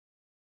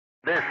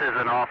This is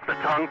an Off the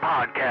Tongue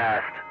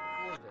podcast.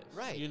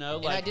 Right. You know,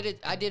 and like,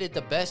 I did it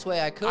the best way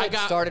I could.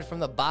 Started from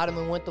the bottom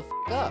and went the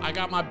up. I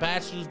got my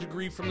bachelor's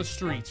degree from the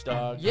streets,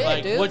 dog. Yeah,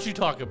 like, dude. What you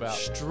talk about?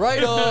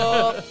 Straight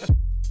up.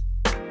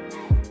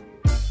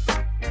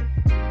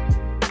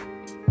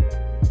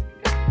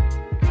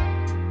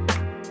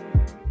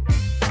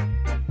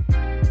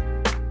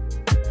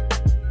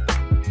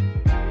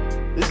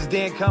 This is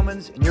Dan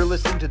Cummins, and you're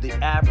listening to the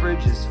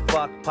Average as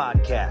Fuck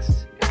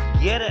podcast.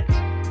 Get it?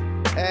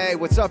 Hey,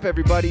 what's up,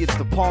 everybody? It's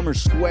the Palmer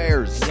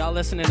Squares. Y'all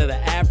listening to the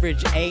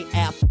Average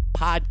AF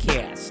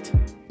podcast.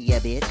 Yeah,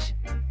 bitch.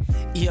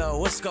 Yo,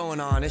 what's going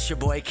on? It's your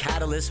boy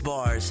Catalyst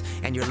Bars,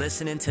 and you're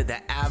listening to the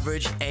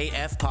Average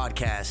AF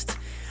podcast.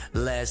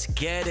 Let's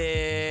get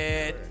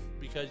it.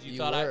 Because you You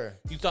thought were.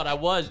 you thought I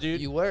was, dude.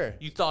 You were.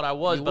 You thought I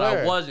was, You but were.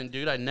 I wasn't,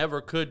 dude. I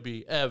never could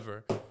be,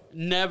 ever.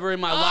 Never in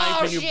my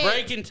life. And shit. you're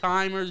breaking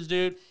timers,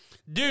 dude.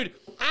 Dude, it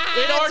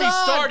it's already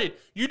on. started.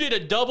 You did a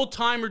double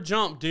timer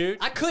jump, dude.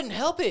 I couldn't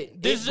help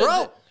it. This It is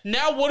broke.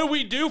 now what do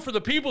we do for the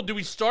people? Do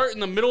we start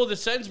in the middle of the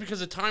sentence because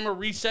the timer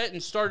reset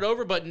and start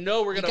over? But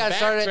no, we're You gonna gotta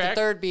start at backtrack. the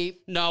third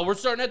beep. No, we're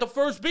starting at the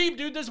first beep,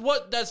 dude.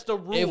 That's the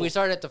rule. If we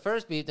started at the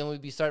first beep, then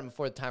we'd be starting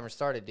before the timer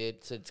started,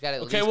 dude. So it's got to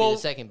at okay, least well, be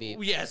the second beep.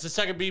 Yeah, it's the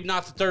second beep,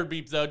 not the third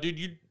beep, though,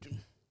 dude.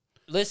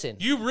 Listen,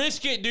 You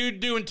risk it,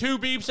 dude, doing two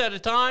beeps at a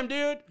time,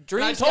 dude.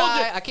 Dream And I told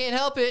Sky, you, I can't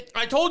help it.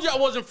 I told you I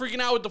wasn't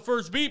freaking out with the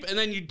first beep, and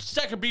then you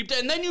second beeped,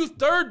 and then you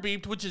third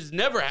beeped, which has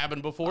never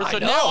happened before. I So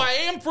know. now I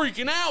am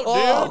freaking out,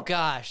 Oh, dude.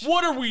 gosh.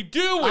 What are we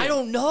doing? I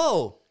don't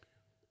know.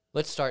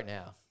 Let's start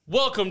now.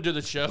 Welcome to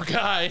the show,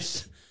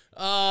 guys.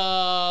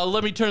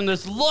 Let me turn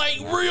this light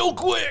real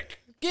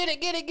quick. Get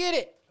it, get it, get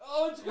it.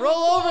 Oh, it's gonna Roll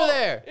fall. over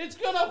there. It's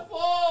gonna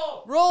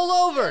fall. Roll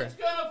over. It's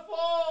gonna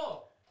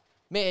fall.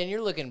 Man,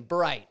 you're looking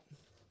bright.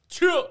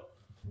 Chill.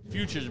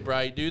 Future's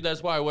bright, dude.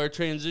 That's why I wear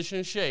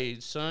transition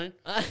shades, son.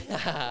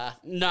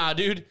 Nah,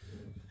 dude.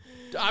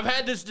 I've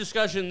had this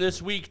discussion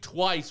this week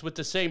twice with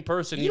the same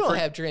person. You don't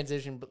have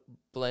transition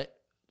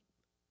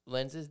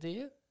lenses, do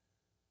you?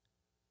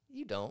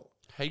 You don't.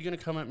 How you gonna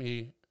come at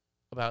me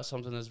about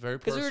something that's very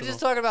Because personal? we were just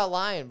talking about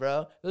lying,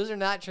 bro. Those are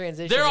not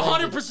transition They're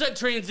lenses. 100%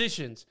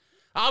 transitions.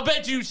 I'll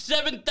bet you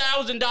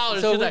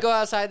 $7,000. So if we I- go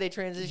outside, they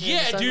transition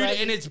yeah, into dude,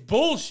 sunglasses? and it's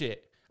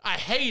bullshit. I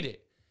hate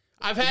it.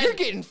 I've had You're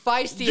getting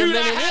feisty a Dude,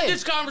 I minute had in.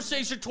 this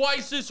conversation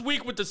twice this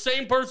week with the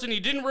same person. He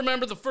didn't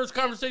remember the first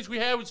conversation we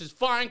had, which is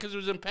fine because it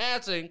was in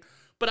passing.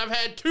 But I've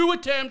had 2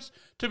 attempts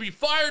to be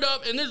fired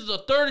up, and this is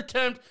the 3rd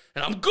attempt,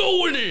 and I'm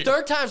going in.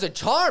 Third time's a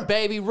charm,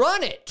 baby.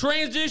 Run it.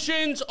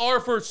 Transitions are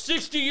for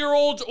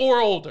 60-year-olds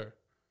or older.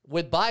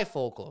 With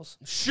bifocals.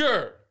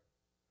 Sure.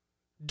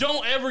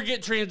 Don't ever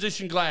get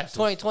transition glasses.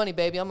 2020,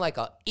 baby. I'm like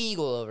an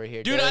eagle over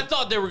here, Dude, I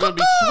thought they were going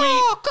to be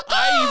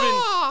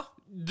sweet.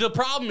 The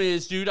problem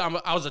is, dude,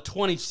 I was a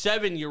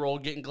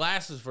 27-year-old getting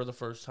glasses for the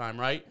first time,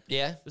 right?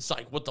 Yeah. It's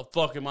like, what the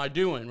fuck am I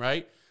doing,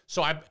 right?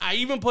 So I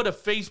even put a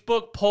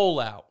Facebook poll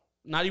out.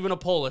 Not even a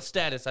poll, a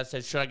status. I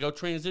said, should I go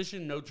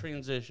transition? No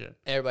transition.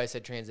 Everybody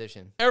said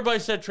transition. Everybody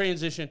said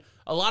transition.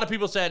 A lot of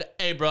people said,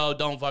 hey, bro,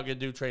 don't fucking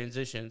do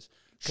transitions.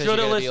 Because you're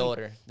going to be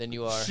older than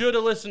you are. Should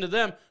have listened to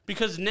them.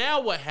 Because now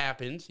what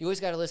happens, You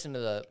always got to listen to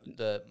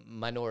the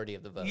minority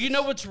of the vote. you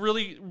know what's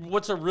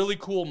a really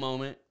cool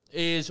moment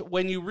is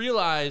when you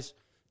realize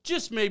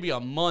just maybe a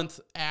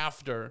month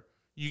after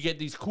you get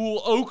these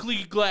cool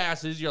Oakley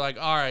glasses, you're like,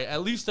 all right,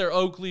 at least they're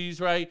Oakleys,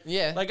 right?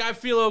 Yeah. Like, I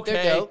feel okay.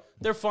 They're dope.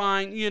 They're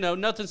fine,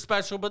 nothing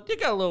special, but they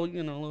got a little,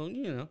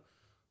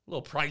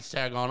 little price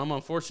tag on them,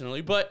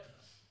 unfortunately. But,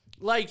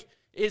 like,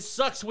 it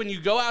sucks when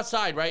you go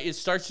outside, right? It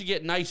starts to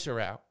get nicer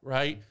out,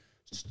 right?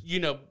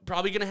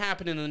 Probably going to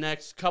happen in the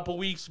next couple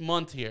weeks,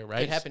 month here,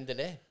 right? It happened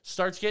today.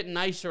 Starts getting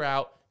nicer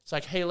out. It's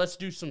like, hey, let's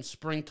do some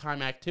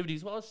springtime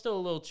activities. Well, it's still a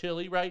little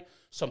chilly, right?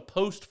 Some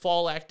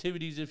post-fall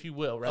activities, if you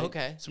will, right?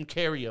 Okay. Some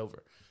carryover.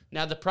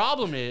 Now, the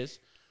problem is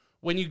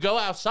when you go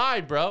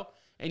outside, bro,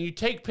 and you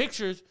take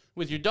pictures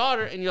with your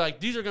daughter, and you're like,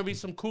 these are going to be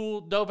some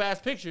cool,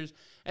 dope-ass pictures.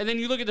 And then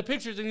you look at the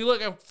pictures, and you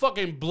look at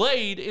fucking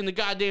Blade in the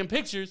goddamn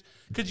pictures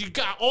because you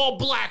got all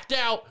blacked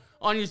out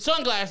on your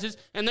sunglasses,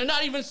 and they're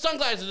not even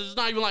sunglasses. It's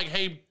not even like,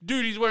 hey,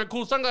 dude, he's wearing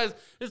cool sunglasses.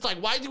 It's like,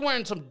 why is he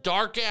wearing some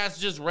dark-ass,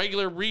 just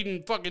regular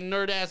reading fucking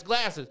nerd-ass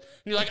glasses? And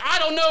you're like, I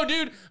don't know,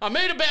 dude. I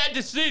made a bad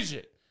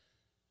decision.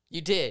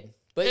 You did.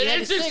 But you And had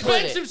to it's stick with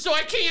expensive, it. so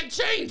I can't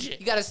change it.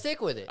 You got to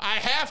stick with it. I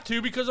have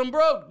to because I'm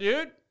broke,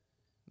 dude.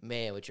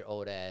 Man, with your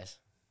old ass.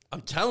 I'm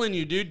telling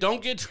you, dude,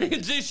 don't get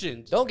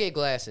transitions. Don't get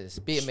glasses.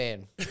 Be a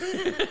man.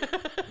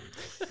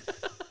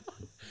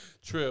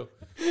 True.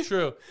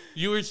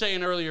 You were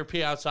saying earlier,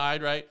 pee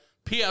outside, right?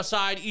 Pee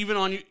outside,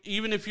 even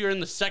if you're in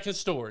the second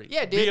story.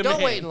 Yeah, Be dude. a Don't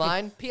man. wait in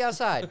line. Pee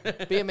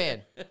outside. Be a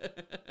man.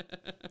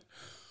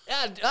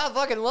 Yeah, I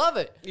fucking love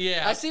it.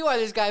 Yeah. I see why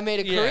this guy made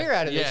a career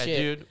out of this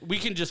shit. dude. We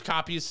can just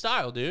copy his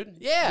style, dude.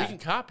 Yeah. We can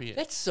copy it.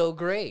 That's so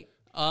great.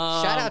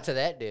 Shout out to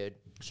that dude.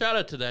 Shout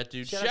out to that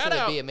dude. Shout out to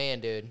the Be a Man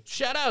dude.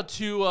 Shout out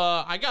to,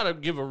 I got to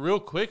give a real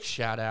quick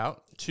shout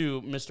out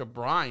to Mr.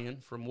 Brian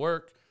from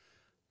work.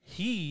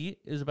 he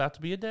is about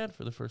to be a dad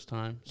for the first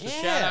time. So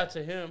Yeah. shout out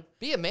to him.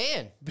 Be a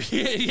man.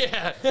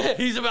 Yeah,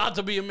 he's about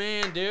to be a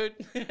man, dude.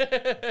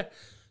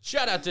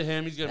 Shout out to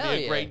him. He's going to Hell be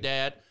a yeah. great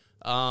dad.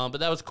 But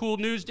that was cool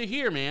news to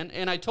hear, man.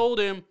 And I told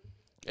him,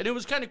 and it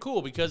was kind of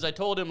cool because I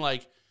told him,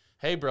 like,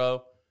 hey,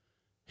 bro,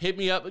 hit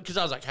me up. Because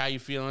I was like, how you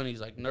feeling?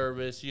 He's like,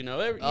 nervous, you know.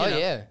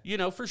 Yeah. You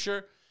know, for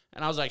sure.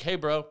 And I was like, hey,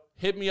 bro,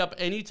 hit me up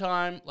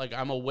anytime. Like,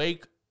 I'm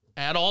awake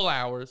at all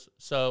hours.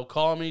 So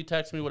call me,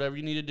 text me, whatever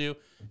you need to do.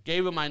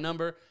 Gave him my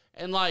number.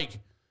 And, like,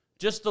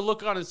 just the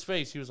look on his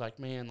face, he was like,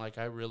 man, like,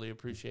 I really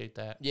appreciate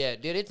that. Yeah,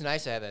 dude, it's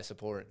nice to have that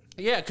support.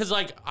 Yeah, because,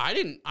 like,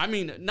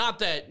 not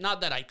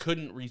that I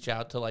couldn't reach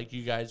out to, like,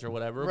 you guys or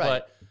whatever, Right.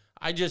 but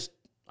I guess,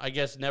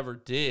 never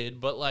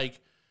did. But, like,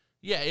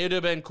 yeah, it would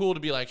have been cool to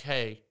be like,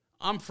 hey,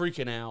 I'm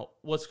freaking out.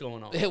 What's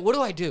going on? What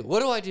do I do?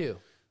 What do I do?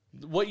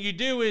 What you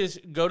do is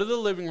go to the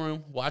living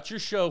room, watch your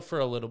show for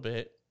a little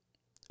bit,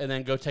 and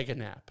then go take a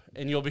nap,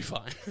 and you'll be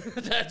fine.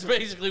 That's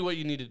basically what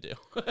you need to do.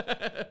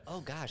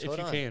 Oh, gosh, if hold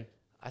you on. can.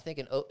 I think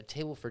a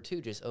table for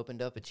two just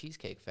opened up a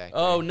Cheesecake Factory.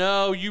 Oh,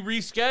 no, you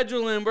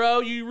rescheduling,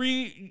 bro.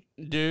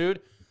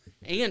 Dude.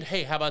 And,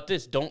 hey, how about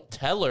this? Don't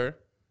tell her,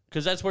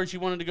 because that's where she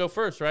wanted to go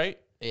first, right?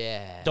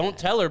 Yeah. Don't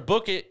tell her.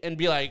 Book it and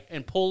be like,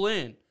 and pull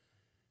in.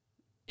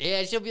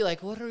 Yeah, she'll be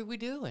like, what are we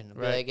doing? I'll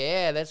be Right. like,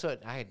 yeah, that's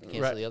what. I had to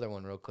cancel Right. the other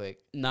one real quick.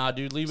 Nah,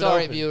 dude, leave it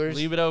Sorry, open. viewers.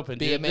 Leave it open.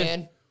 Be a dude.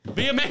 man.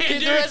 Be a man, Keep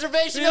dude. the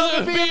reservation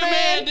open, be a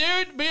man.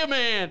 dude. Be a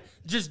man.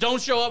 Just don't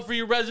show up for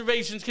your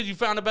reservations because you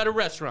found a better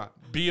restaurant.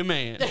 Be a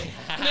man.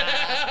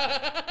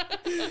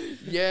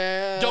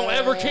 Yeah. Don't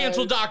ever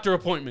cancel doctor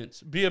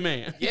appointments. Be a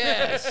man.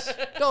 Yes.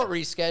 Don't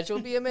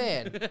reschedule. Be a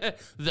man.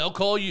 They'll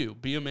call you.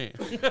 Be a man.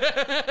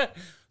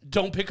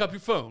 Don't pick up your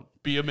phone.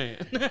 Be a man.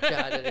 God,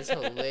 that is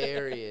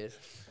hilarious.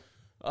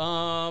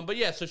 But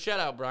yeah, so shout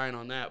out Brian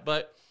on that.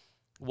 But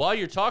while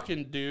you're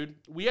talking, dude,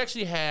 we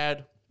actually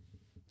had,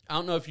 I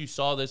don't know if you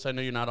saw this. I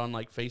know you're not on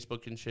like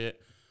Facebook and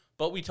shit,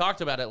 but we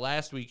talked about it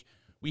last week.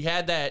 We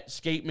had that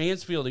Skate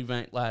Mansfield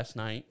event last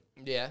night,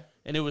 Yeah.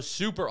 and it was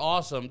super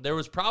awesome. There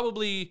was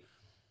probably,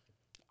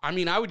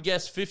 I would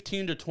guess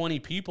 15 to 20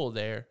 people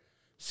there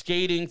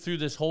skating through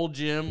this whole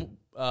gym.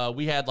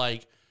 We had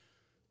like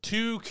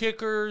 2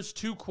 kickers,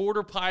 2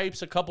 quarter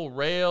pipes, a couple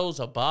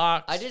rails, a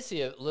box. I did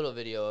see a little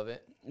video of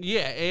it.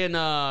 Yeah,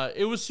 and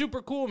it was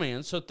super cool,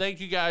 man. So thank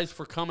you guys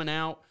for coming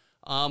out.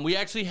 We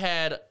actually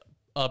had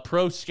a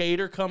pro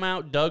skater come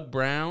out, Doug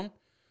Brown.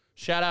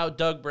 Shout out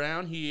Doug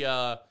Brown. He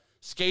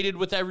skated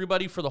with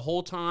everybody for the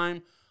whole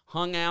time,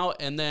 hung out,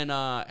 and then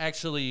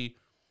actually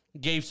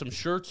gave some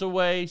shirts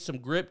away, some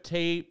grip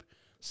tape,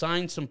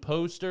 signed some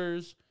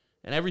posters,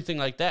 and everything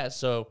like that.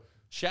 So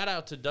shout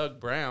out to Doug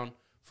Brown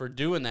for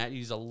doing that.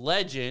 He's a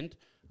legend.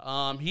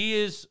 He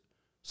is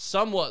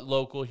somewhat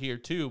local here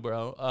too,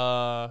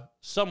 bro.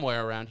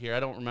 Somewhere around here. I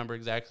don't remember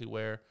exactly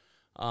where.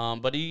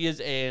 But he is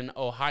an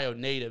Ohio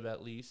native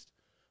at least.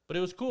 But it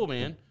was cool,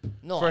 man.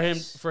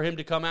 Nice. For him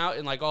to come out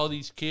and like all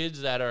these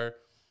kids that are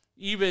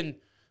even,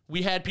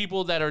 we had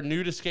people that are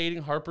new to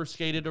skating. Harper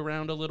skated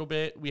around a little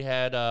bit. We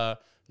had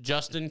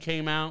Justin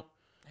came out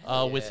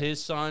with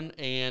his son,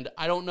 and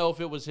I don't know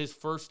if it was his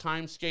first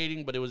time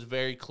skating, but it was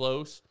very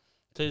close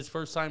to his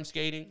first time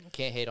skating.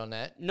 Can't hate on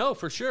that. No,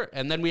 for sure.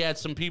 And then we had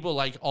some people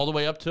like all the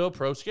way up to a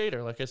pro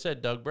skater, like I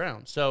said, Doug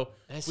Brown. So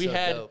That's we so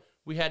had dope.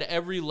 we had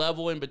every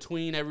level in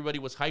between. Everybody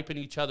was hyping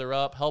each other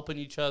up, helping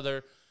each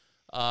other,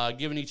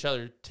 giving each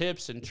other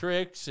tips and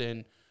tricks,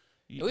 and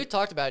We've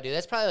talked about it, dude.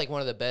 That's probably like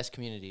one of the best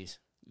communities.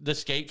 the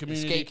skate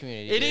community. skate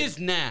community, It dude. is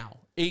now.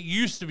 It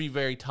used to be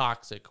very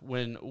toxic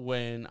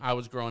when I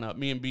was growing up.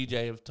 Me and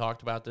BJ have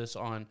talked about this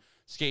on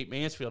Skate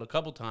Mansfield a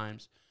couple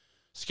times.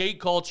 Skate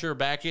culture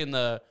back in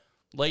the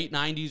late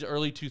 90s,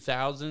 early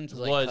 2000s It's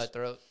like was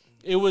cutthroat.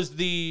 it was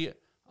the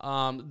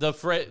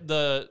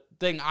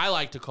thing I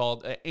like to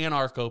call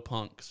anarcho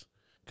punks,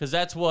 because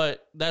that's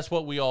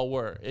what we all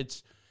were.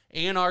 It's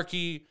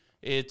anarchy.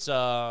 It's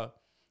so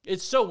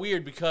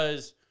weird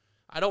because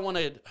I don't want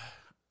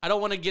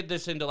to get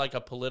this into like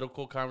a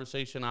political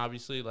conversation.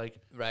 Obviously, like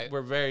Right.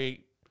 we're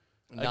very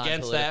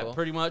against Non-political. that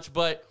pretty much,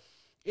 but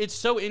it's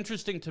so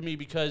interesting to me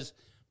because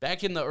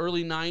back in the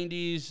early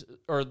 90s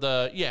or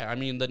the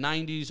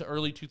 90s,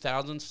 early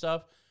 2000s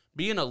stuff,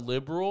 being a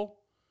liberal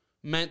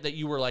meant that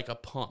you were like a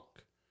punk,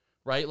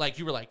 right? Like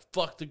you were like,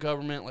 fuck the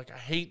government, like I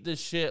hate this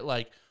shit,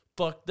 like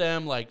fuck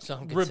them, like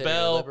Some consider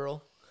rebel,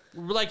 liberal.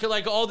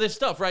 like all this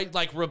stuff, right?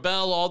 Like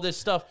rebel, all this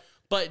stuff.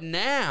 But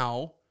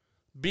now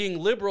being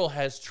liberal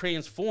has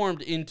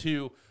transformed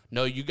into,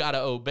 no, you got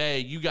to obey,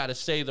 you got to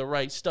say the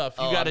right stuff,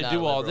 you Oh, got I'm to not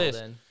do all liberal this.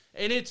 then.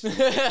 And it's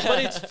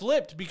but it's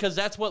flipped because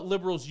that's what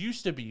liberals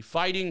used to be,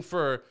 fighting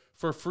for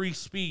free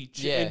speech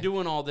Yeah. and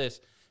doing all this.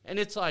 And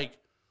it's like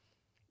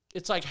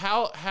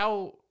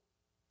how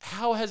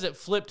has it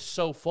flipped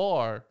so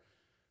far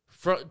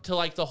to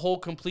like the whole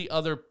complete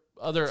other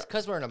It's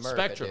because we're in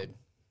America, spectrum. dude.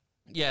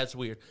 Yeah, it's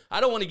weird. I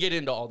don't want to get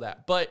into all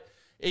that, but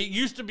it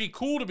used to be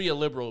cool to be a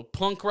liberal.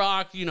 Punk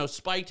rock,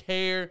 spiked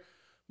hair,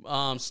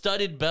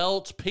 studded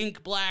belts,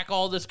 pink, black,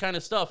 all this kind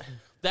of stuff.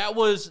 That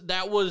was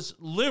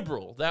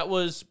liberal. That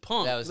was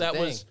punk. That was the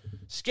thing.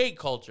 skate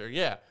culture,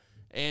 yeah.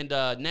 And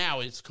now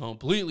it's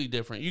completely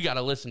different. You got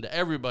to listen to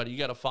everybody. You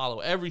got to follow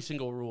every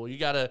single rule. You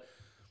got to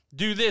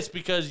do this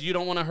because you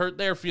don't want to hurt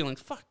their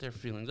feelings. Fuck their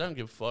feelings. I don't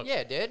give a fuck.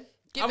 Yeah, dude.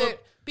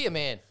 Be a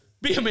man.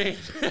 Be a man.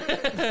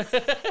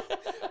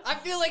 I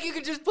feel like you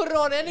could just put it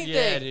on anything.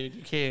 Yeah, dude,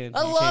 you can.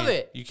 I love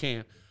it. You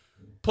can.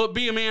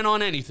 Be a man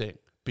on anything.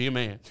 Be a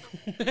man.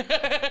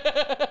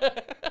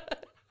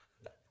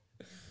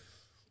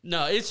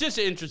 No, it's just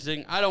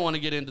interesting. I don't want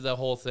to get into the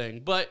whole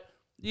thing. But,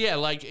 yeah,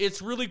 like,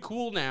 it's really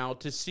cool now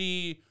to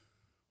see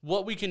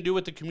what we can do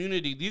with the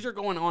community. These are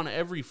going on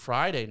every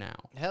Friday now.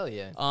 Hell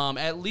yeah.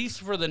 At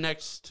least for the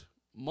next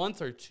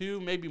month or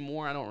two, maybe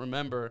more. I don't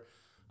remember.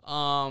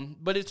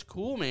 But it's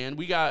cool, man.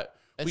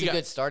 That's a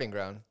good starting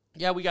ground.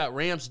 Yeah, we got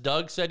Ramps.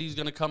 Doug said he's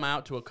going to come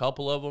out to a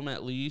couple of them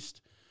at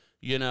least,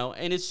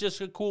 and it's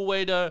just a cool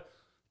way to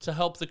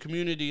help the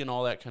community and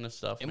all that kind of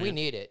stuff. And man. we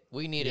need it.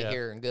 We need it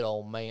here in good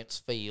old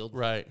Mansfield.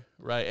 Right.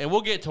 And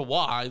we'll get to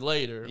why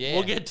later. Yeah.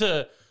 We'll get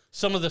to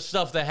some of the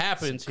stuff that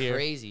happens here.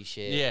 Crazy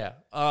shit. Yeah.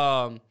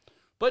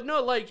 But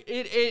no, like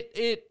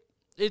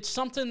it's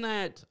something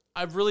that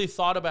I've really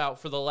thought about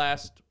for the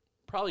last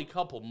probably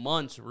couple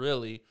months,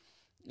 really.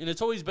 And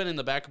it's always been in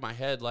the back of my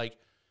head. Like,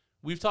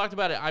 we've talked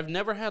about it. I've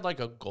never had like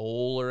a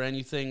goal or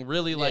anything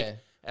really, like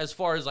as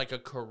far as like a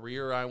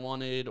career I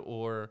wanted,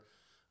 or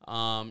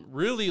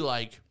really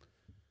like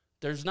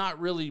there's not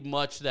really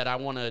much that I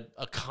want to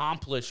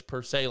accomplish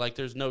per se. Like,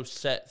 there's no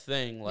set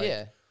thing.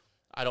 Like,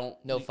 I don't.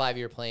 No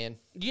 5-year plan.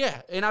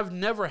 Yeah, and I've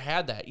never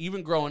had that.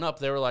 Even growing up,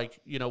 they were like,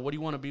 what do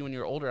you want to be when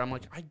you're older? I'm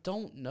like, I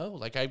don't know.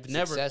 Like, I've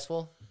never.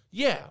 Successful?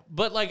 Yeah,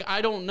 but like,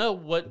 I don't know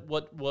what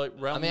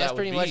realm. I mean, that's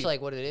pretty much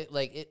like what it is.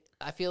 Like,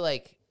 I feel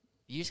like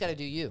you just got to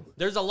do you.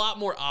 There's a lot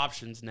more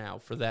options now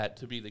for that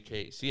to be the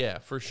case. Yeah,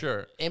 for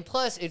sure. And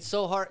plus, it's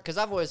so hard because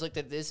I've always looked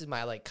at this as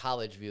my like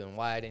college view and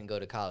why I didn't go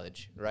to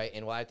college, right?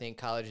 And why I think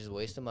college is a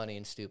waste of money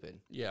and stupid.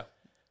 Yeah.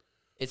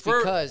 It's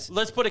because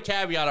let's put a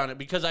caveat on it,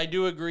 because I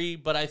do agree,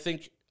 but I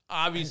think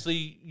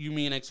obviously you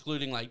mean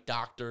excluding like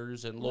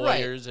doctors and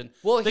lawyers and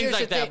things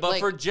like that, but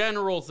for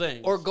general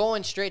things. Or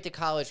going straight to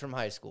college from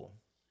high school,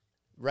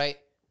 right?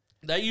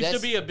 That used to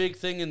be a big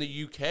thing in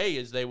the UK,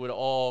 is they would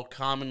all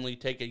commonly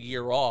take a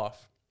year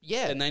off.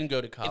 Yeah. And then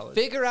go to college. And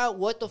figure out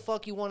what the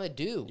fuck you want to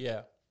do.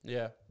 Yeah.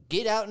 Yeah.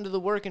 Get out into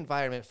the work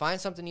environment, find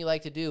something you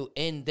like to do,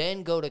 and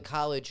then go to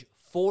college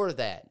for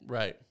that.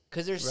 Right.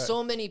 Because there's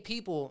so many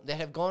people that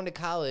have gone to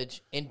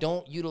college and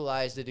don't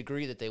utilize the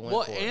degree that they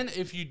went for. Well, and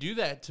if you do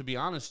that, to be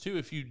honest, too,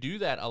 if you do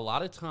that, a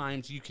lot of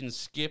times you can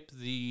skip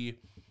the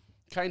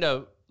kind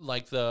of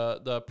like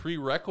the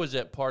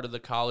prerequisite part of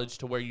the college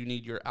to where you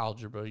need your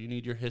algebra, you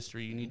need your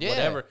history, you need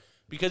whatever.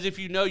 Because if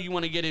you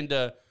want to get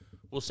into,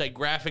 we'll say,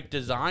 graphic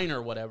design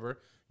or whatever,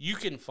 you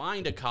can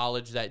find a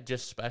college that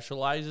just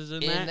specializes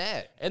in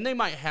that. And they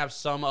might have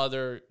some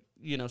other,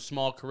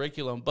 small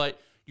curriculum,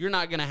 but you're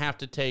not going to have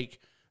to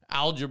take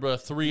Algebra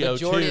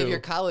 302. Majority of your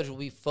college will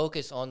be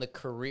focused on the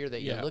career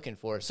that you're looking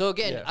for. So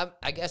again,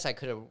 I guess I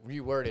could have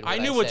reworded what I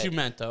knew what you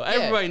meant, though.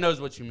 Everybody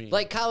knows what you mean.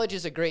 Like, college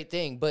is a great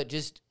thing, but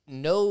just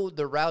know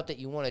the route that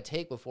you want to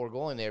take before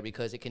going there,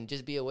 because it can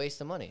just be a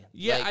waste of money.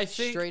 Yeah, like, I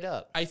think straight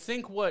up. I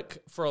think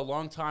for a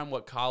long time,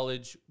 what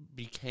college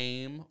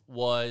became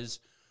was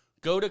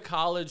go to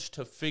college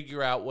to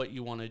figure out what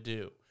you want to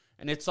do.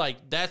 And it's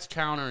like, that's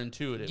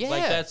counterintuitive. Yeah.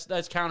 Like,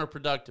 that's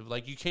counterproductive.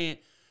 Like,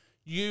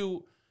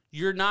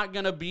 you're not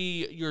going to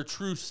be your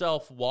true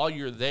self while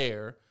you're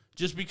there,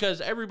 just because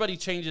everybody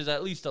changes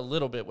at least a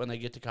little bit when they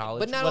get to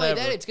college. But not only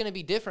that, it's going to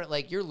be different.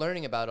 Like, you're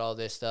learning about all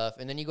this stuff,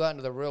 and then you go out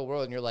into the real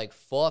world, and you're like,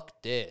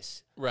 fuck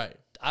this. Right.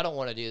 I don't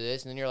want to do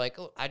this. And then you're like,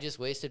 oh, I just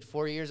wasted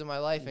 4 years of my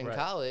life in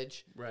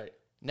college. Right.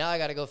 Now I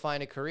got to go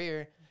find a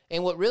career.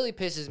 And what really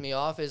pisses me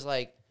off is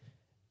like,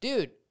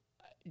 dude,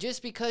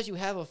 just because you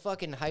have a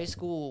fucking high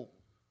school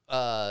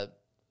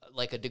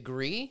like a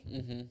degree,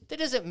 that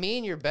doesn't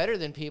mean you're better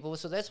than people.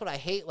 So that's what I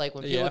hate. Like,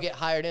 when people get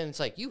hired in,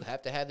 it's like, you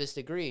have to have this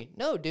degree.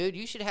 No, dude,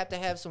 you should have to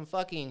have some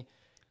fucking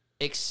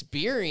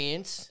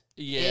experience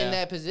in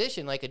that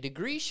position. Like, a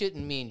degree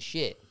shouldn't mean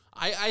shit.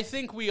 I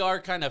think we are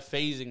kind of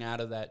phasing out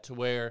of that to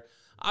where,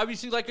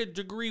 obviously, like, a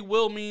degree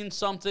will mean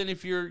something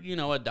if you're,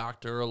 a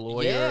doctor or a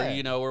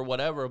lawyer, or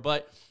whatever.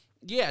 But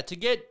yeah, to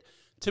be,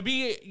 to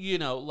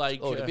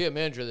be a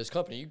manager of this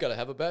company, you got to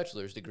have a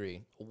bachelor's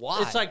degree.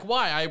 Why? It's like,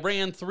 why? I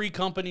ran 3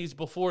 companies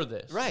before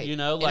this. Right.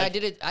 And I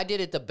did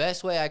it the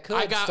best way I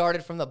could.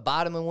 Started from the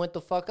bottom and went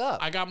the fuck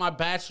up. I got my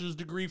bachelor's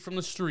degree from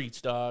the streets,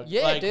 dog.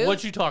 Yeah, like, dude.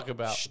 What you talk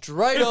about?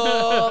 Straight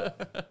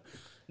up.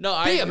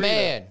 No, Be a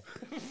man.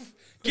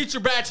 Get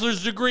your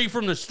bachelor's degree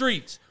from the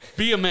streets.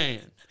 Be a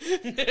man.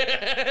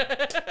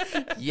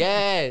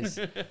 Yes.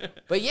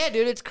 But yeah,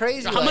 dude, it's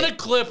crazy. I'm going to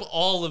clip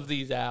all of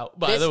these out,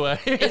 by the way.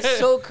 It's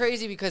so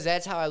crazy because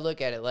that's how I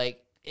look at it.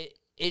 Like,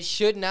 it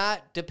should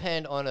not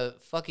depend on a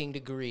fucking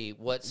degree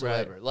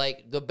whatsoever. Right.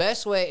 Like, the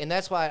best way, and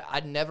that's why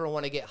I'd never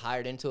want to get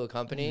hired into a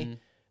company,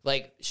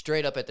 like,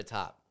 straight up at the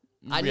top.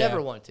 I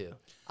never want to.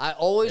 I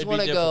always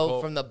want to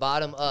go from the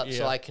bottom up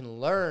so I can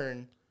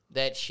learn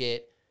that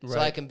shit, so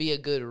I can be a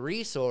good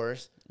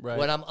resource Right.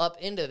 when I'm up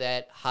into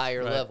that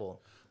higher Right.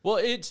 level. Well,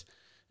 it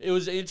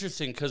was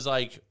interesting because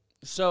like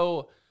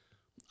so.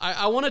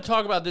 I want to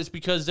talk about this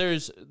because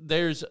I've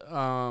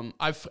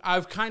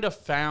kind of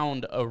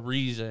found a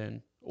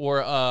reason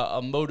or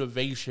a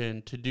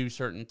motivation to do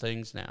certain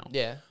things now.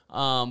 Yeah.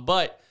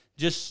 But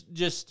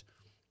just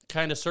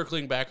kind of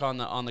circling back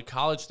on the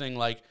college thing,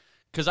 like,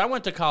 because I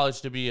went to college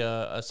to be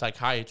a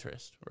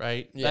psychiatrist,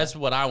 right? Yeah. That's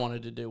what I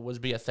wanted to do, was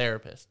be a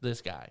therapist.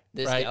 This guy,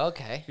 This right? guy,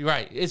 okay.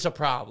 Right. It's a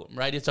problem,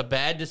 right? It's a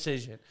bad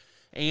decision,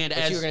 and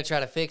But you were going to try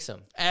to fix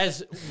him.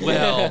 as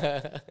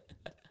well.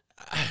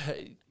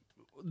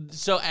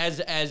 So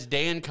as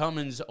Dan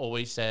Cummins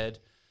always said,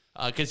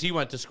 because he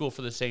went to school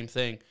for the same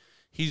thing,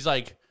 he's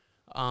like,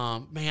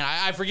 man,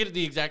 I forget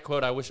the exact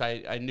quote. I wish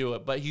I knew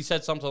it, but he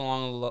said something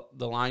along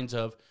the lines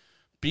of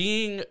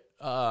being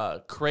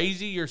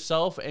crazy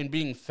yourself and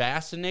being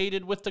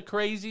fascinated with the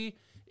crazy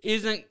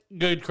isn't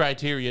good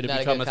criteria to Not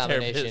become a a good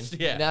combination. therapist.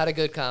 Yeah. Not a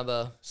good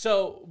combo.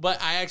 So, but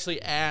I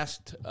actually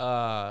asked,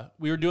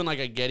 we were doing like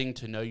a getting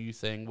to know you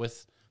thing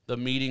with the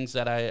meetings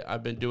that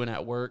I've been doing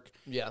at work.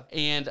 Yeah.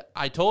 And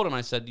I told him,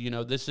 I said,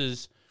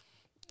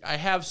 I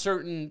have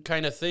certain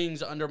kind of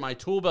things under my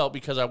tool belt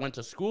because I went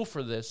to school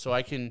for this, so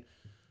I can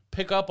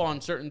pick up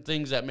on certain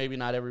things that maybe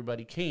not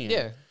everybody can.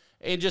 Yeah.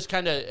 And just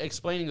kind of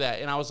explaining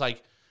that. And I was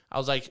like,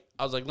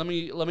 let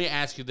me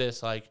ask you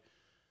this, like,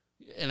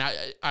 and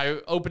I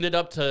opened it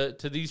up to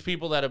these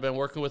people that have been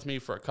working with me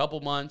for a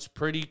couple months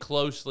pretty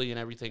closely and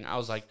everything. I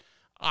was like,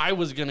 I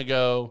was going to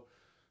go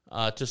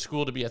to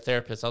school to be a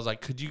therapist. I was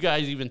like, could you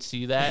guys even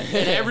see that?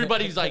 And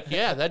everybody's like,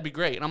 yeah, that'd be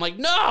great. And I'm like,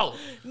 no,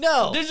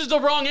 this is the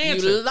wrong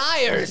answer. You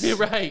liars.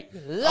 Right.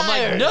 I'm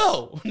like,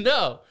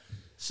 no.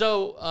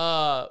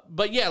 So,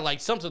 but yeah, like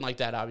something like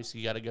that, obviously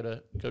you got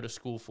to go to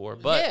school for.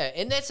 But yeah,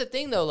 and that's the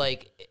thing though,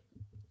 like,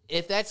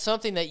 if that's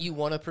something that you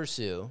want to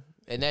pursue,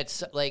 and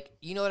that's like,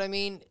 you know what I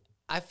mean?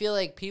 I feel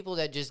like people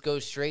that just go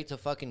straight to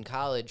fucking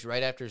college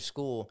right after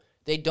school,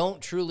 they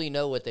don't truly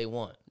know what they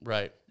want.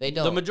 right. They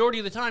don't. The majority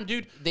of the time,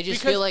 dude. They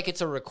just because, feel like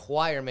it's a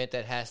requirement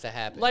that has to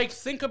happen. like,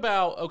 think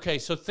about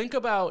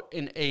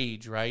an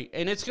age, right?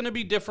 And it's going to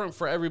be different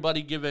for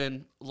everybody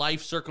given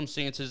life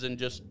circumstances and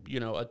just,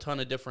 a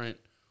ton of different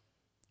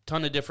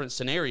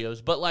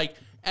scenarios. But like,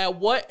 at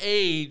what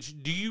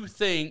age do you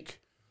think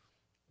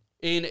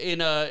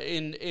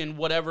in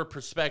whatever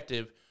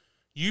perspective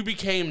you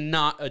became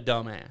not a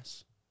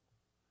dumbass?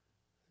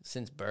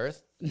 Since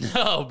birth?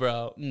 No,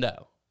 bro.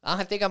 No.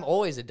 I think I'm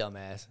always a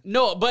dumbass.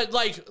 No, but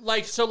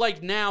so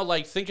now,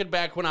 like, thinking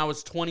back when I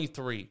was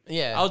 23.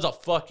 Yeah. I was a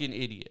fucking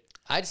idiot.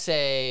 I'd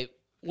say,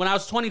 When I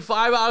was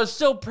 25, I was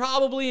still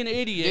probably an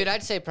idiot. dude,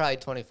 I'd say probably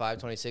 25,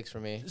 26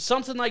 for me.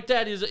 Something like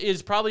that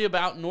is probably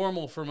about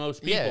normal for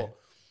most people.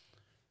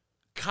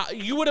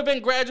 You would have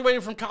been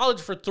graduating from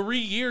college for 3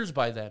 years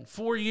by then,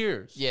 4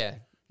 years. Yeah.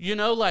 And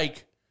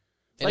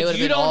And it would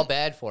have been all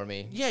bad for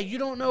me. Yeah, you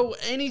don't know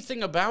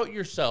anything about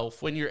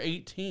yourself when you're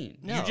 18.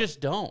 No. You just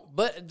don't.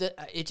 But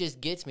it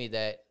just gets me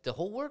that the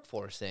whole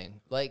workforce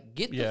thing. Like,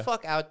 get Yeah. the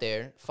fuck out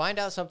there, find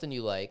out something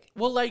you like.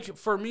 Well, like,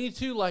 for me,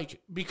 too, like,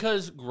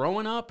 because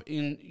growing up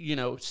in,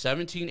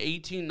 17,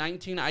 18,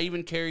 19, I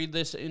even carried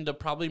this into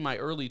probably my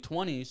early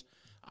 20s,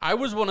 I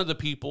was one of the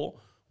people,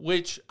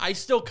 which I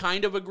still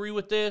kind of agree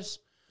with this,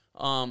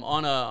 on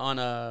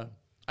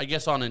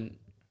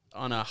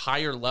a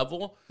higher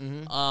level.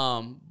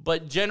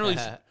 But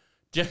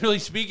generally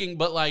speaking,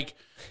 but like,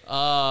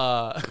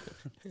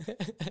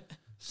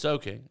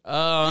 soaking.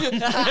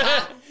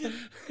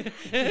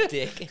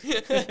 Dick.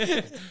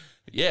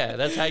 Yeah,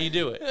 that's how you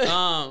do it.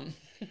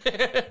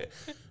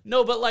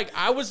 No, but like,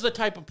 I was the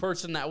type of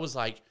person that was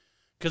like,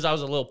 because I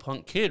was a little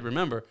punk kid,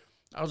 remember?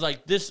 I was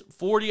like, this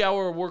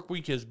 40-hour work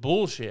week is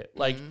bullshit.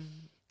 Like,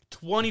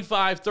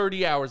 25,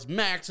 30 hours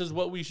max is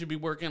what we should be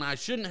working. I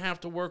shouldn't have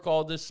to work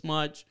all this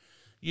much.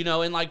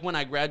 And like when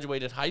I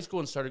graduated high school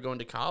and started going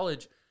to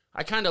college,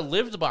 I kind of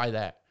lived by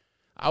that.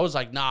 I was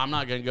like, nah, I'm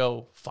not going to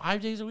go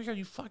 5 days a week. Are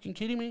you fucking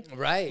kidding me?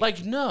 Right.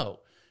 Like, no.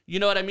 You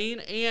know what I mean?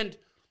 And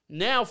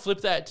now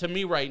flip that to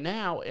me right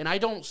now, and I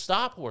don't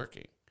stop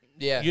working.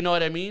 Yeah. You know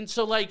what I mean?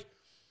 So, like,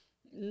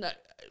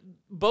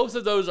 both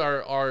of those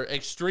are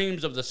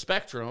extremes of the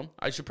spectrum.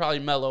 I should probably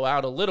mellow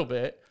out a little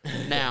bit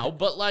now.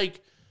 But,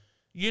 like,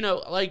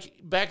 like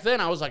back then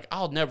I was like,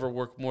 I'll never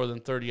work more than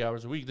 30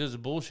 hours a week. This is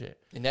bullshit.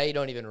 And now you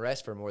don't even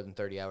rest for more than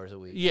 30 hours a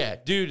week. Yeah,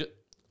 dude.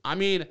 I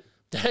mean,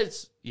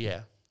 that's,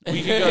 yeah.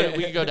 We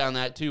could go down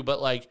that too. But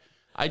like,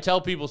 I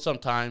tell people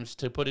sometimes,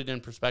 to put it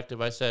in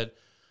perspective, I said,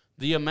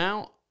 the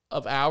amount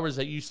of hours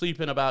that you sleep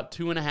in about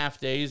 2.5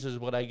 days is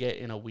what I get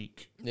in a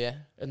week. Yeah.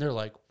 And they're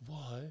like,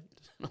 what?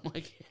 And I'm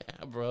like,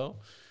 yeah, bro.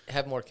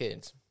 Have more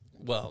kids.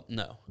 Well,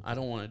 no, I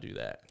don't want to do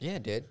that. Yeah,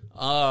 dude. Go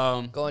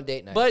on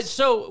date nights.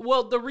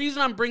 But the reason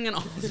I'm bringing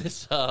all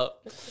this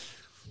up,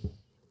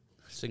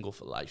 single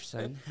for life,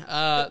 son.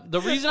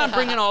 The reason I'm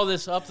bringing all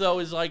this up, though,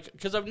 is like,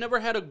 because I've never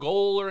had a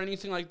goal or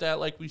anything like that,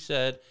 like we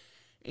said.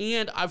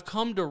 And I've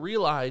come to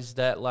realize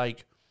that,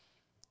 like,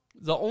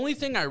 the only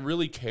thing I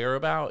really care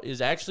about is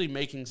actually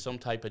making some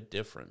type of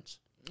difference.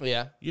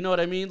 yeah. You know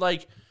what I mean?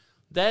 Like,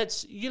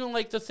 that's,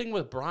 like the thing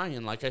with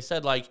Brian, like I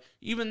said, like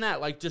even that,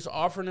 like just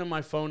offering him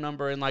my phone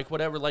number and like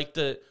whatever, like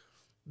the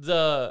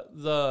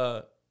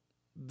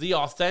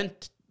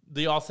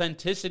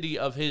authenticity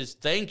of his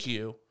thank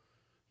you.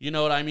 You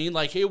know what I mean?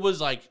 Like it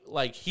was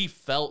like he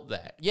felt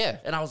that. Yeah.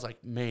 And I was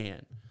like,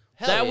 man,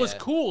 Hell that was yeah.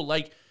 cool.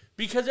 Like,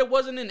 because it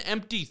wasn't an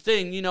empty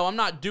thing. I'm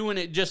not doing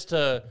it just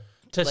to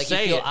Like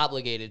say you feel it.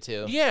 obligated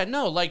to. Yeah,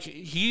 no, like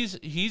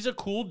he's a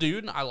cool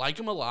dude, and I like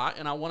him a lot,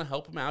 and I want to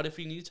help him out if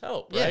he needs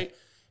help, Yeah. right?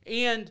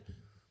 And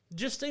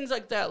just things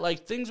like that,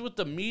 like things with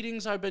the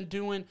meetings I've been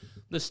doing,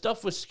 the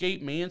stuff with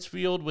Skate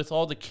Mansfield with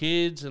all the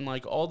kids and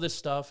like all this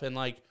stuff, and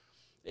like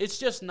it's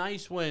just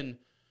nice when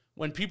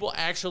people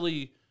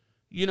actually,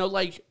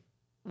 like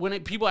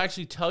when people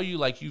actually tell you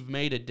like you've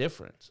made a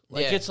difference.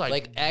 Like Yeah, it's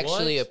like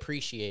actually what?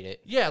 appreciate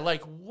it. Yeah,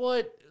 like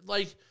what?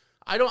 Like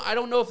I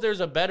don't know if there's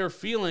a better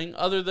feeling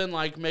other than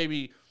like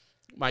maybe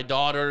my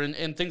daughter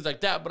and things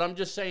like that. But I'm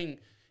just saying,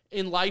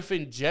 in life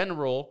in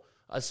general,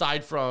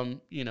 aside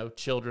from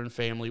children,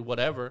 family,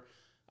 whatever,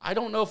 I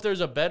don't know if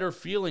there's a better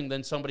feeling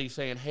than somebody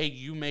saying, "Hey,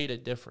 you made a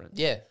difference."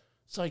 Yeah.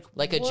 It's like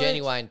Like a what?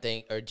 genuine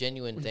thing or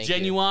genuine thing.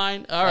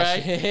 Genuine. All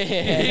right.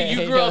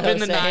 You grew know up what in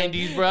the I'm saying?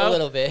 90s, bro. A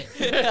little bit.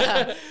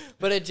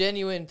 But a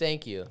genuine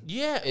thank you.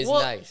 Yeah, is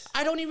well, nice.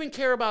 I don't even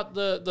care about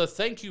the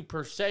thank you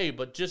per se,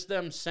 but just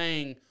them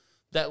saying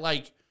that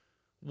like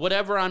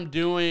whatever I'm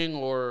doing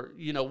or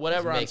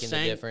whatever I'm making the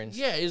saying, difference.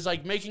 yeah, is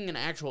like making an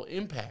actual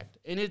impact,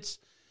 and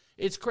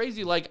it's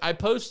crazy. Like I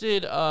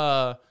posted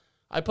that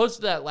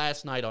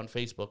last night on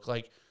Facebook.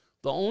 Like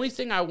the only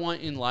thing I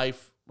want in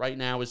life right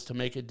now is to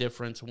make a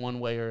difference one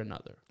way or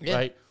another. Yeah.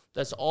 Right,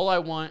 that's all I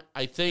want.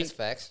 I think. That's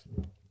facts.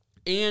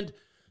 And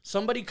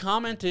somebody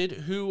commented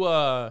who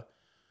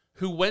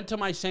went to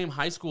my same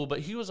high school, but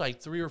he was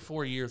like 3 or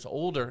 4 years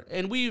older.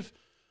 And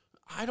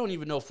I don't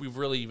even know if we've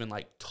really even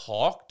like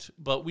talked,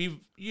 but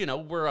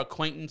we're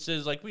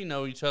acquaintances, like we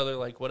know each other,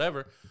 like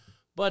whatever.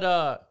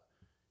 But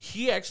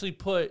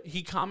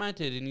he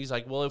commented and he's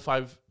like, well, if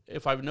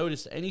I've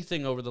noticed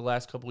anything over the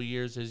last couple of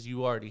years is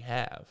you already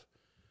have.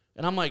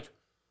 And I'm like,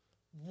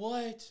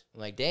 what? I'm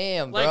like,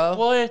 damn, Like, bro.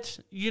 what?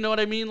 You know what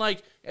I mean?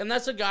 Like, and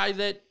that's a guy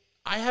that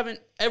I haven't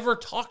ever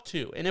talked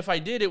to. And if I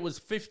did, it was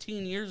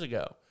 15 years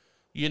ago,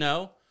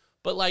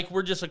 But, like,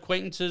 we're just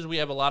acquaintances. We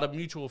have a lot of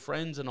mutual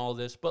friends and all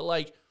this. But,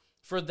 like,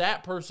 for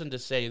that person to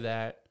say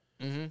that,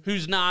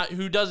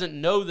 who doesn't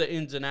know the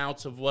ins and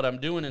outs of what I'm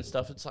doing and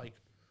stuff, it's like,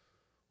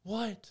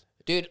 what?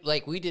 Dude,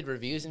 like we did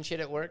reviews and shit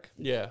at work.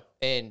 Yeah.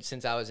 And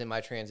since I was in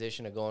my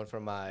transition of going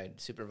from my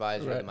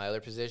supervisor Right. to my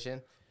other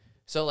position,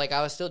 so like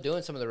I was still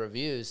doing some of the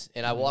reviews,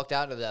 and I walked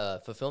out of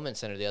the fulfillment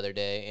center the other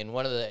day, and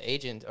one of the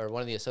agents or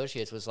one of the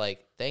associates was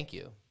like, "Thank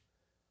you." And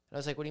I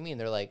was like, "What do you mean?"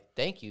 They're like,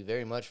 "Thank you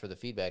very much for the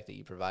feedback that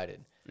you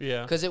provided."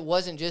 Yeah. Because it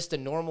wasn't just the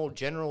normal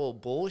general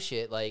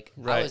bullshit. Like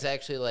I Right. was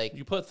actually like,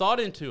 You put thought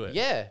into it.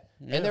 yeah.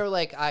 Yeah. And they were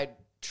like, "I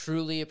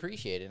truly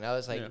appreciate it." And I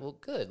was like, Yeah. "Well,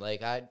 good.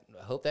 Like I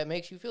hope that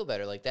makes you feel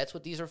better. Like that's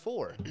what these are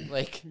for."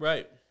 Like.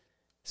 Right.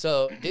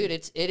 So, dude,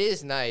 it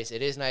is nice.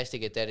 It is nice to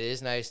get that. It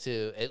is nice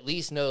to at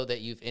least know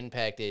that you've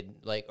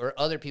impacted, like, or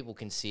other people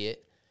can see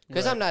it.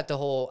 Because Right. I'm not the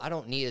whole. I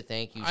don't need a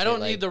thank you. I shit. don't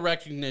Like, need the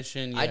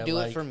recognition. I yeah, do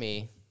like, it for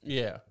me.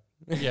 Yeah.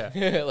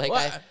 Yeah. Like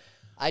Well,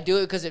 I do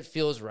it because it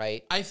feels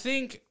right. I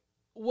think,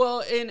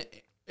 well, and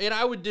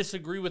I would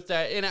disagree with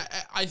that, and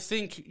I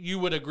think you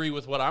would agree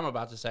with what I'm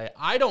about to say.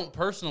 I don't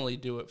personally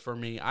do it for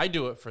me. I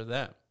do it for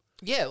them.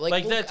 Yeah, like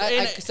Like, well,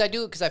 that's- because I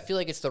do it because I feel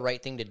like it's the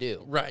right thing to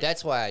do. Right.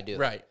 That's why I do it.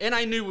 Right. And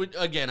I knew what you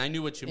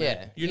meant.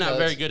 Yeah, You're you not know,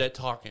 very it's- good at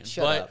talking.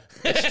 Shut but up.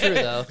 It's true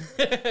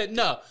though.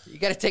 no. You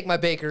got to take my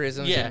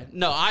bakerisms. Yeah. and-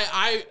 No,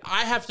 I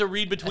have to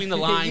read between the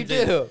You lines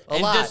do, a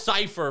and lot.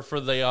 decipher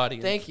for the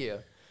audience. Thank you.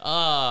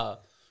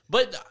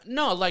 But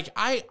no, like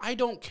I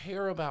don't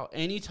care about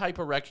any type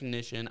of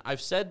recognition.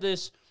 I've said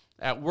this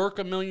at work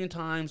a million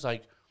times.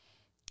 Like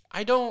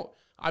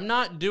I'm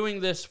not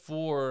doing this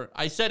for,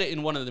 I said it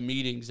in one of the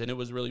meetings and it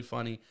was really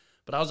funny,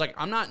 but I was like,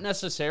 I'm not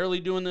necessarily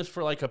doing this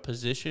for like a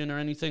position or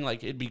anything.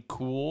 Like it'd be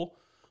cool.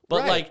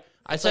 But Right. like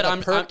I It's said, like a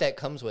I'm perk that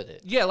comes with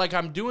it. yeah, like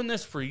I'm doing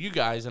this for you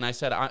guys, and I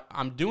said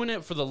I'm doing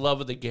it for the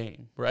love of the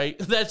game, right?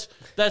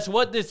 That's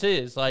what this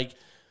is, like,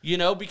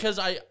 because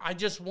I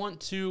just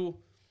want to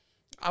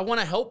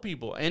help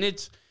people, and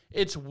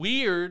it's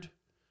weird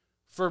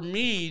for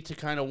me to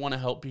kind of want to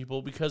help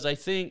people because I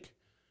think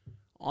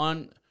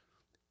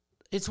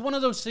it's one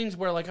of those things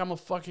where like I'm a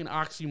fucking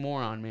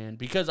oxymoron, man,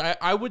 because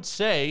I would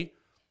say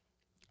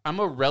I'm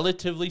a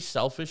relatively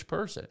selfish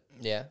person,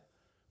 Yeah.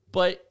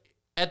 but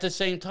at the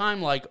same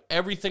time, like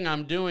everything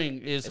I'm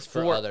doing is It's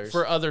for others.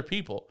 for other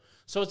people.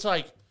 So it's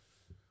like,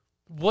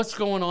 what's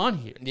going on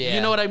here? Yeah.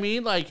 You know what I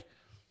mean? Like,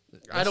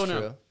 I That's don't know.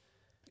 true.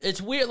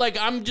 It's weird. Like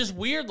I'm just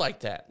weird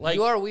like that. Like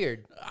You are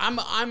weird.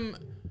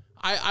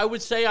 I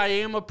would say I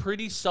am a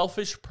pretty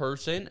selfish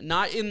person,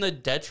 not in the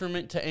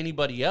detriment to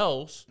anybody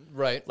else.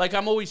 Right. Like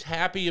I'm always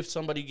happy if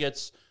somebody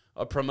gets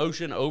a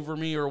promotion over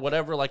me or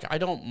whatever. Like I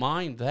don't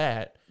mind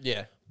that.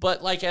 Yeah.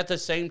 But like at the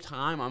same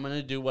time, I'm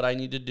gonna do what I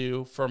need to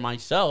do for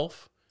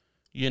myself.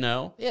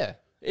 Yeah.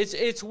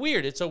 It's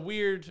weird. It's a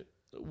weird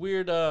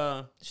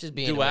It's just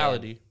being a man.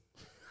 duality,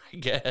 I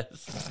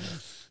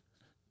guess.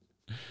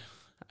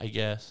 I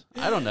guess.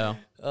 I don't know.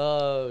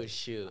 Oh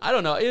shoot. I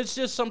don't know. It's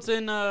just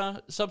something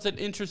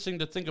interesting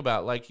to think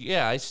about. Like,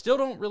 yeah, I still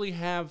don't really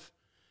have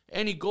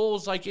any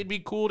goals. Like, it'd be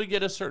cool to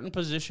get a certain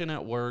position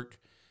at work.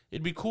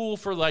 It'd be cool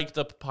for, like,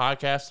 the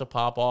podcast to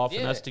pop off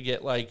and Yeah. us to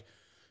get, like,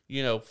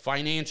 you know,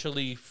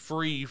 financially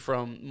free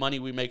from money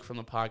we make from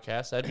the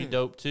podcast. That'd be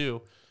dope,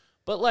 too.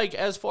 But, like,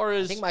 as far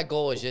as... I think my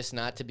goal is just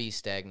not to be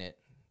stagnant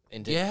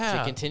and to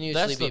yeah,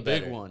 continuously that's be the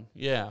better. big one.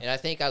 Yeah. And I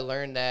think I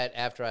learned that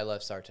after I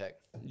left StarTech.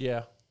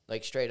 Yeah.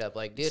 Like, straight up.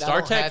 Like, dude, I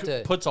don't have StarTech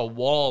to... puts a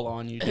wall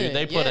on you, dude.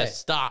 They put Yeah. a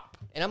stop.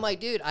 And I'm like,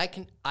 dude, I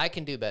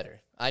can do better.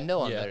 I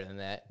know I'm Yeah. better than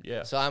that.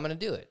 Yeah. So I'm going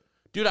to do it.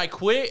 Dude, I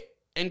quit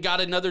and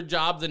got another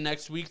job the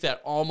next week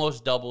that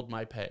almost doubled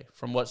my pay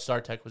from what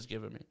StarTech was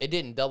giving me. It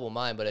didn't double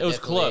mine, but it, It was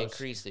definitely close.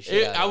 increased the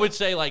shit out I of would it.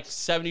 say like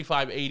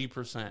 75,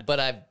 80%.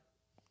 But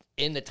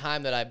in the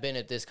time that I've been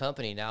at this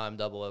company, now I'm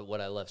double at what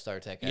I left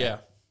StarTech at. yeah.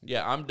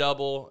 Yeah, I'm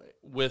double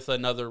with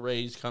another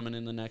raise coming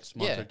in the next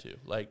month Yeah. or two.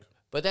 Like,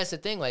 But that's the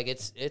thing, like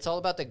it's all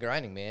about the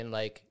grinding, man.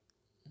 Like,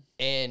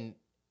 and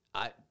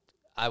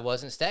I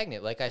wasn't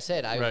stagnant. Like I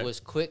said, I Right. was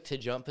quick to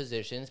jump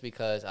positions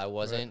because I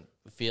wasn't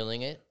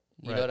feeling it.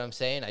 You Right. know what I'm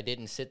saying? I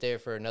didn't sit there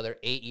for another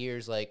 8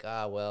 years like,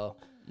 well,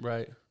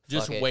 right.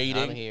 Just it, waiting.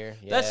 I'm here.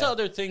 That's the Yeah.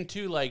 other thing,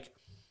 too. Like,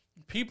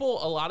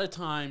 people a lot of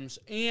times,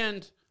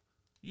 and,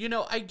 you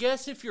know, I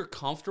guess if you're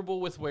comfortable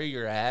with where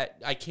you're at,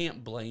 I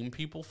can't blame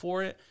people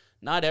for it.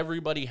 Not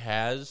everybody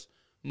has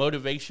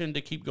motivation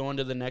to keep going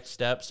to the next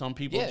step. Some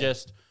people Yeah.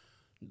 just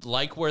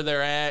like where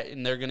they're at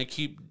and they're going to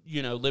keep,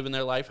 you know, living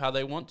their life how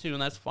they want to,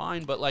 and that's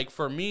fine. But, like,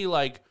 for me,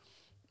 like,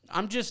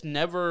 I'm just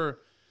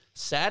never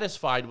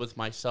satisfied with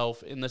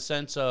myself in the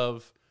sense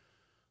of,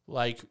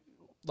 like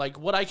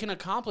what I can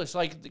accomplish.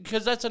 Like,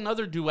 because that's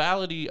another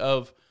duality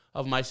of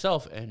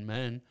myself and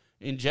men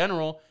in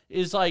general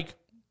is, like,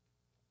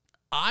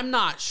 I'm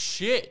not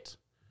shit,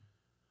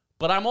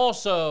 but I'm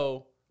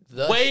also...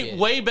 The shit.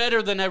 way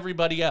better than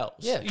everybody else.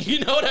 Yeah. You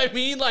know what I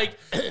mean? Like,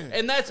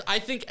 and that's, I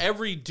think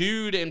every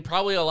dude and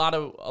probably a lot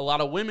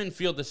of women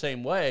feel the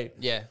same way.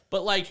 Yeah.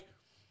 But, like,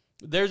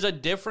 there's a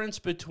difference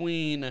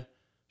between,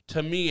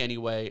 to me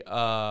anyway,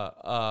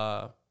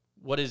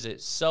 what is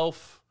it?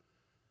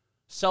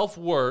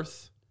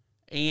 Self-worth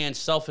and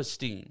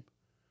self-esteem.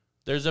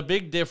 There's a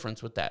big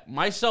difference with that.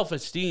 My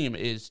self-esteem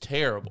is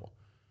terrible.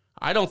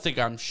 I don't think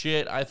I'm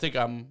shit. I think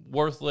I'm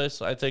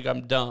worthless. I think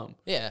I'm dumb.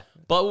 Yeah.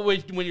 But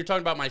when you're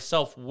talking about my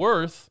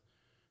self-worth,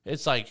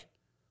 it's like,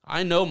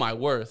 I know my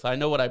worth. I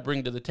know what I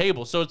bring to the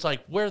table. So it's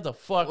like, where the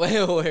fuck...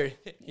 Where,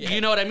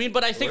 You know what I mean?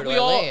 But I think Where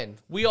do I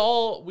land? we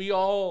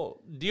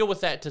all deal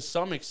with that to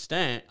some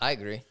extent. I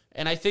agree.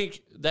 And I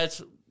think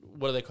that's,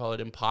 what do they call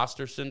it?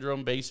 Imposter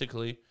syndrome,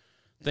 basically.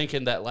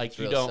 Thinking that, like,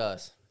 you Real don't...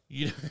 sus.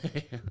 You,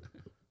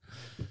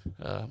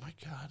 oh my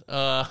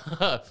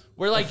god!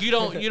 Where, like, you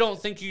don't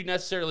think you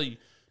necessarily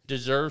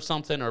deserve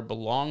something or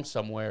belong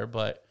somewhere,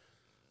 but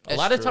a That's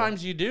lot of true.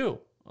 times you do.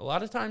 A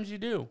lot of times you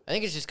do. I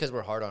think it's just because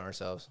we're hard on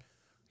ourselves.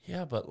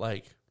 Yeah, but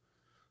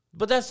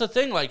that's the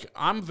thing. Like,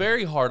 I'm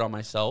very hard on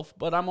myself,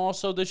 but I'm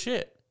also the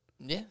shit.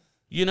 Yeah.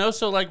 You know,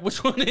 so, like,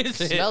 which one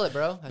is it? Smell it,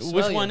 bro. I smell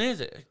Which you. one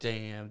is it?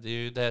 Damn,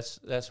 dude, that's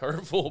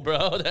hurtful,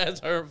 bro. That's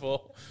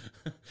hurtful.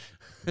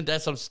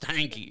 That's some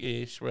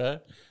stanky-ish, bro.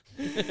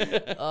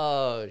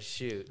 Oh,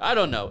 shoot. I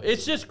don't know.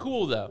 It's just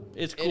cool, though.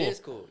 It's cool. It is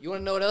cool. You want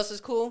to know what else is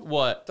cool?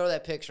 What? Throw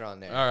that picture on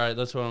there. All right,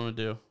 that's what I'm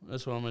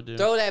gonna do.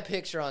 Throw that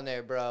picture on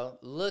there, bro.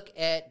 Look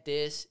at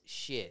this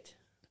shit.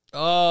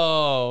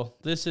 Oh,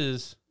 this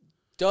is.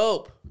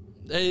 Dope.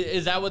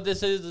 Is that what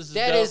this is? This is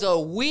That dope? is a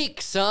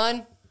week,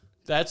 son.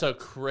 That's a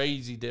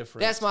crazy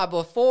difference. That's my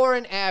before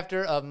and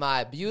after of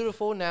my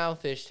beautiful now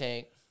fish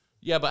tank.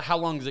 Yeah, but how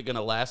long is it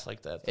gonna last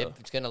like that, though?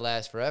 It's gonna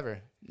last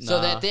forever. So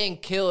Nah. that thing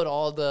killed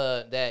all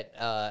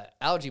that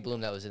algae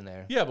bloom that was in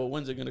there. Yeah, but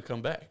when's it gonna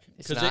come back?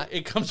 It's Because not.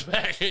 it comes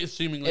back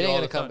seemingly. It ain't all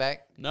gonna the come time.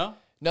 back. No.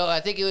 No, I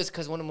think it was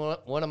because one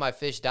of my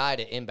fish died.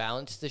 It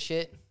imbalanced the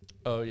shit.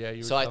 Oh yeah, you.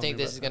 Were So I telling think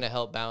me this is about gonna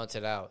help balance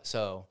it out.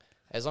 So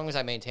as long as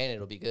I maintain it,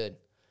 it'll be good.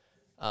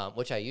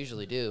 Which I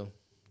usually do.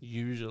 that.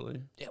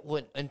 Usually.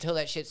 Until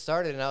that shit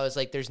started, and I was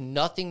like, "There's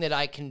nothing that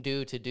I can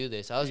do to do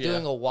this." I was Yeah.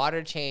 doing a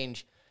water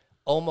change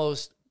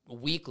almost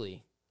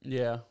weekly,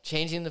 Yeah.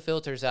 changing the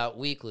filters out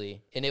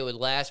weekly, and it would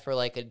last for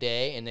like a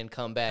day and then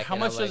come back. How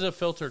and I'm much does like, a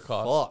filter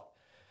cost? Fuck.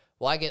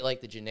 Well, I get like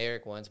the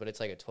generic ones, but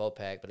it's like a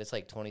 12-pack, but it's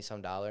like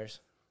 $20-some.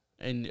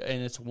 And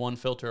it's one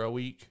filter a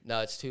week. No,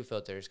 it's 2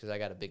 filters because I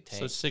got a big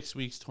tank. So 6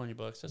 weeks,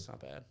 $20. That's not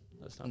bad.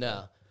 That's not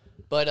No.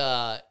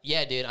 But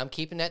yeah, dude, I'm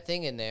keeping that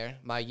thing in there.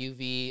 My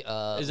UV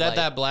bad. Is that light.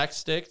 that black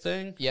stick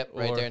thing? Yep,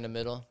 right Or- there in the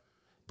middle.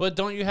 But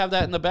don't you have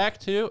that in the back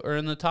too, or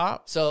in the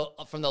top? So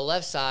from the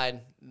left side,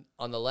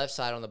 on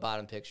the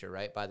bottom picture,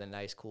 right by the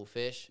nice cool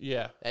fish,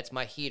 Yeah. that's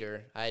my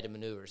heater. I had to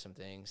maneuver some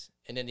things.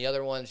 And then the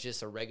other one's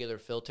just a regular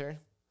filter.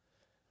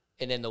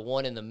 And then the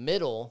one in the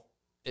middle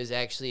is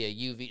actually a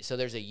UV. So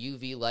there's a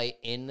UV light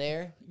in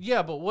there.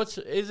 Yeah, but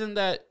isn't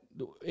that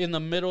in the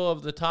middle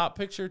of the top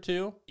picture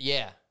too?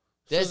 Yeah.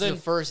 So This is then-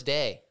 the first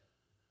day.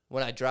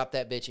 when I dropped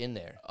that bitch in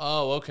there.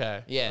 Oh,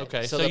 okay. Yeah.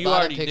 Okay. So So the you bottom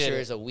already picture did it.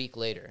 is a week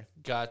later.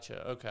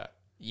 Gotcha. Okay.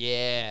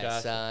 Yeah,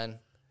 Gotcha. son.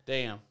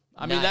 Damn.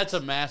 I mean, that's a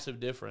massive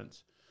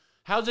difference.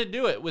 How's it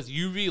do it? With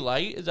UV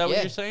light? Is that what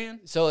Yeah. you're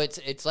saying? So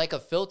it's like a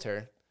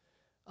filter,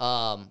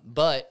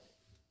 but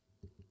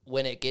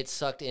when it gets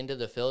sucked into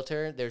the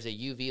filter, there's a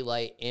UV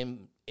light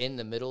in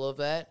the middle of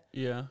that,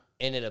 Yeah.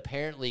 and it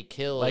apparently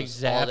kills Like all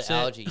zaps the it?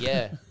 algae.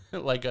 Yeah,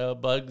 Like a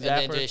bug zapper?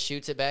 and then just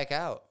shoots it back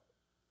out.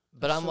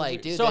 But I'm so like,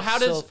 weird. dude, So that's how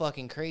so does-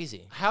 fucking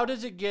crazy. How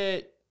does it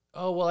get...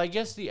 Oh, well, I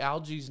guess the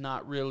algae's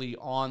not really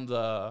on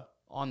the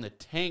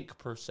tank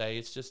per se.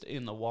 It's just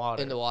in the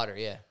water. In the water,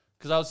 yeah.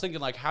 Because I was thinking,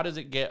 like, how does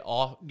it get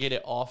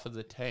it off of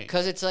the tank?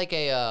 Because it's like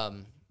a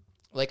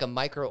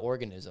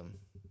microorganism.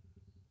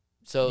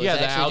 So it's Yeah,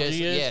 the actually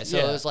algae is? yeah. So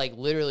Yeah. it was like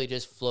literally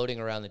just floating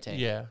around the tank.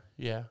 Yeah,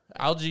 yeah.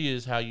 Algae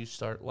is how you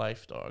start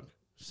life, dog.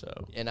 So,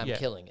 And I'm yeah.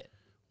 killing it.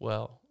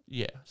 Well,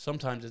 yeah.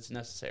 Sometimes it's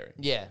necessary.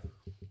 Yeah.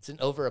 It's an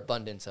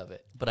overabundance of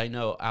it. But I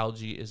know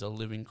algae is a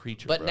living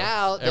creature. But bro.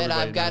 now that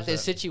Everybody I've got knows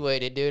this that.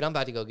 situated, dude, I'm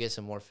about to go get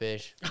some more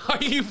fish.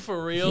 Are you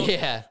for real?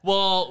 Yeah.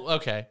 Well,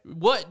 okay.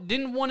 What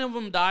didn't one of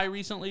them die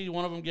recently?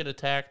 One of them get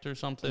attacked or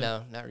something?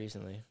 No, not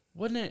recently.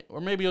 Wasn't it?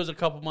 Or maybe it was a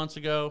couple months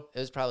ago. It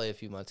was probably a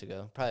few months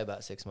ago. Probably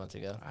about 6 months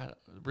ago.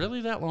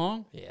 Really that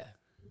long? Yeah.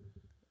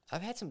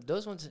 I've had some,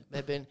 those ones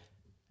have been,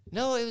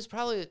 no, it was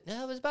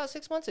about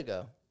 6 months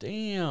ago.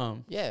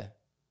 Damn. Yeah.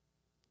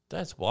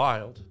 That's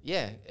wild.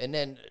 Yeah. And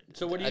then.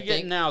 So what are I you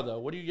getting think- now, though?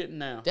 What are you getting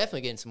now?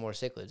 Definitely getting some more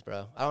cichlids,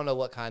 bro. I don't know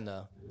what kind,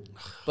 though.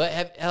 But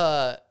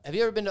have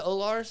you ever been to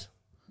Olar's?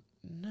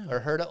 No. Or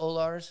heard of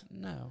Olar's?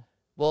 No.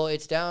 Well,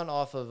 it's down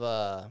off of,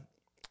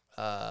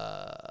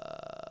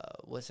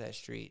 what's that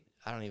street?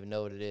 I don't even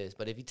know what it is.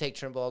 But if you take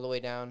Trimble all the way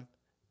down,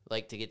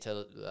 like to get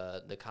to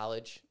the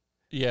college,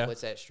 Yeah.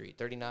 what's that street?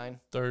 39?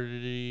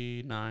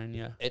 39,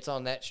 yeah. It's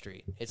on that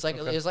street. It's like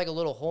Okay. it's like a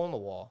little hole in the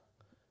wall.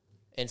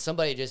 And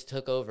somebody just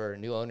took over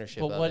new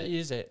ownership But of what it.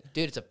 is it?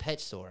 Dude, it's a pet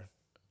store.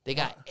 They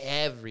got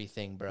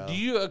everything, bro.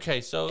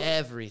 Okay, so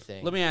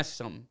Everything. let me ask you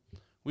something.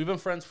 We've been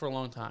friends for a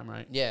long time,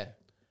 right? Yeah.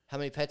 How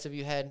many pets have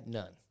you had?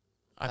 None.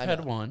 I've I had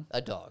know. one,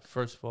 A dog.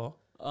 first of all.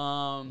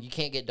 You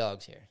can't get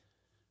dogs here.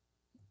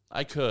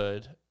 I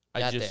could.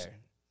 Not there.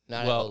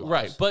 Not at Well, Olar's.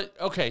 right. But,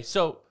 okay,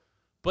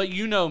 but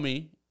you know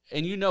me,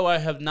 and you know I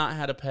have not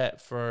had a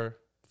pet for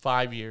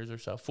 5 years or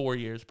so, 4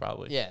 years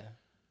probably. Yeah.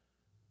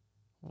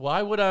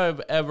 Why would I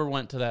have ever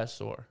went to that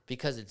store?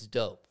 Because it's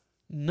dope.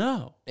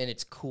 No. And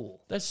it's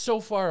cool. That's so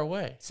far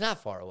away. It's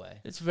not far away.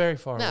 It's very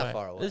far away. Not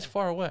far away. It's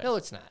far away. No,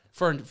 it's not.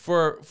 For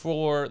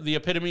the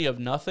epitome of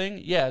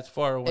nothing, yeah, it's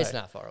far away. It's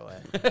not far away.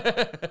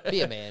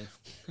 Be a man.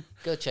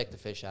 Go check the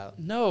fish out.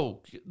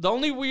 No. The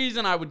only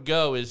reason I would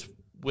go is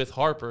with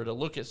Harper to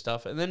look at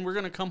stuff, and then we're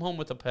going to come home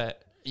with a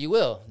pet. You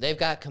will. They've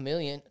got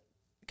chameleons.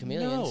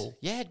 No.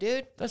 Yeah,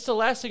 dude. That's the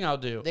last thing I'll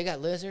do. They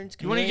got lizards.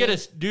 You want to get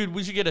chameleons. dude,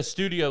 we should get a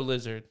studio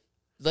lizard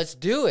Let's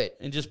do it.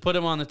 and just put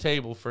him on the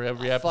table for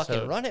every episode.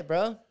 Fucking run it,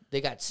 bro.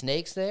 They got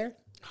snakes there.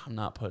 I'm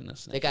not putting a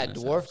snake. They got in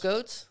this dwarf house.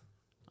 goats.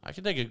 I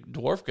could take a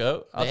dwarf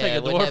goat. I'll Man, take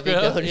a wouldn't dwarf that be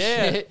goat. dope as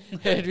Yeah. shit?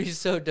 It'd be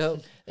so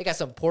dope. They got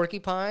some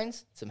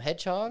porcupines, some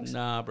hedgehogs.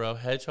 Nah, bro.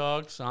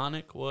 Hedgehog,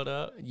 Sonic, what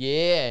up?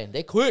 Yeah,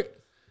 they quick.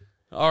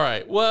 All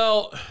right.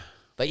 Well,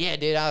 But yeah,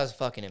 dude, I was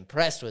fucking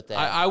impressed with that.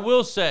 I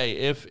will say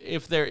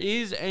if there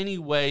is any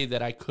way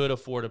that I could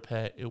afford a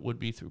pet, it would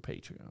be through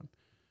Patreon,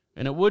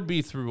 and it would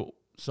be through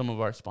some of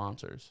our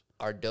sponsors.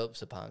 Our dope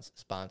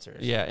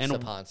sponsors. Yeah, and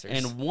sponsors.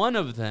 and one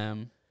of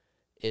them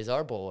is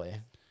our boy,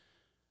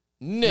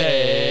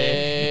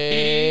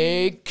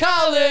 Nate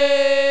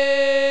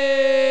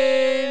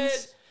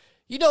Collins.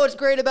 You know what's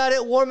great about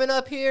it? Warming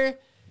up here,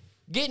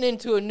 getting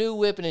into a new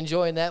whip and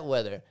enjoying that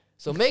weather.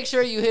 So make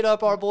sure you hit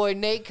up our boy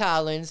Nate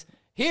Collins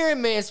here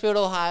in Mansfield,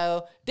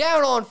 Ohio,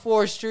 down on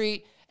 4th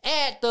Street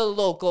at the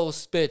local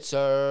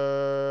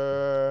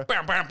Spitzer.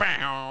 Bow, bow,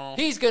 bow.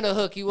 He's going to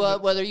hook you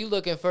up whether you're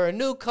looking for a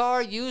new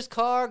car, used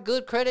car,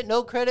 good credit,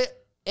 no credit.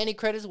 Any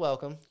credit's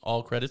welcome.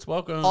 All credits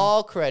welcome.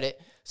 All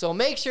credit. So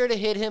make sure to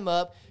hit him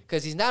up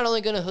because he's not only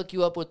going to hook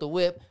you up with the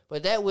whip,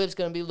 but that whip's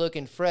going to be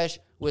looking fresh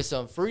with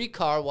some free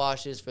car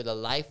washes for the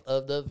life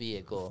of the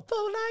vehicle. For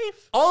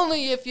life.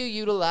 Only if you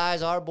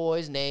utilize our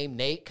boy's name,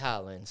 Nate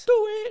Collins. Do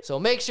it. So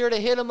make sure to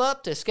hit him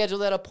up to schedule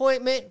that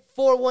appointment,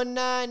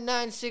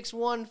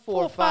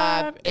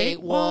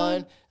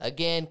 419-961-4581.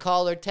 Again,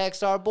 call or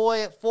text our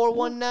boy at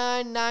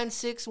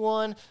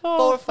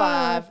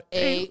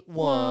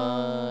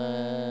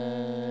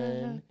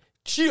 419-961-4581.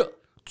 Cheer.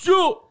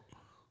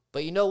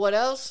 But you know what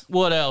else?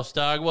 What else,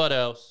 dog? What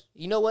else?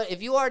 You know what?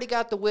 If you already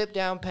got the whip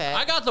down pat,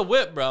 I got the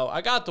whip, bro.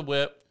 I got the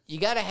whip. you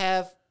got to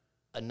have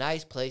a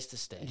nice place to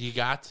stay. You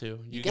got to.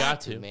 You got got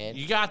to, to, man.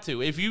 You got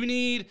to. If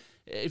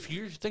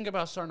you're thinking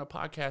about starting a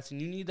podcast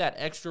and you need that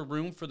extra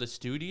room for the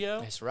studio,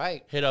 That's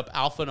right. hit up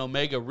Alpha and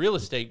Omega Real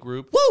Estate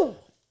Group. Woo!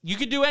 You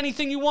could do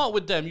anything you want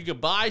with them. You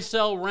could buy,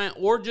 sell, rent,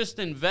 or just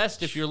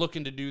invest if you're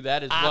looking to do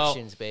that as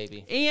Options, well.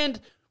 baby. And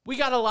we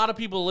got a lot of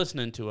people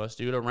listening to us,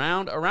 dude,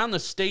 around the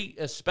state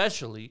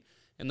especially.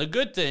 And the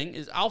good thing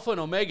is Alpha and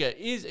Omega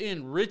is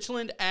in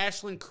Richland,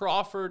 Ashland,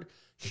 Crawford,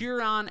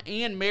 Huron,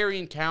 and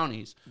Marion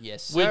counties.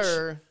 Yes, Which,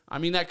 sir. I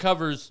mean, that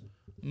covers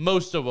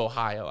most of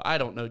Ohio. I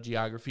don't know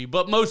geography,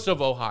 but most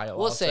of Ohio.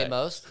 We'll I'll say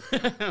most.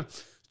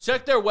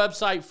 Check their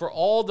website for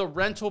all the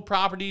rental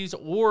properties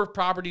or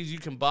properties you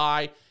can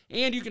buy,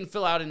 and you can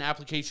fill out an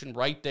application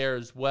right there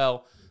as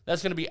well.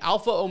 That's going to be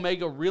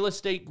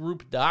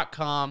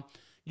alphaomegarealestategroup.com.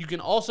 You can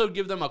also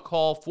give them a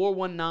call,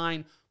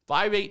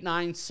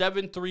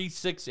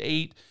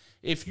 419-589-7368.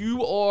 If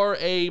you are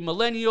a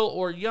millennial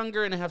or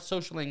younger and have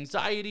social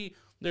anxiety,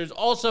 there's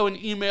also an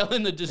email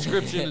in the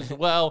description as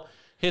well.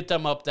 Hit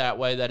them up that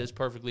way. That is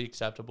perfectly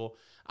acceptable.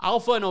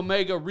 Alpha and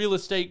Omega Real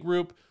Estate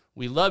Group.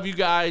 We love you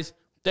guys.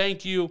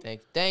 Thank you.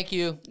 Thank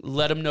you.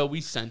 Let them know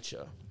we sent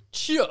you.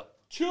 Cheer.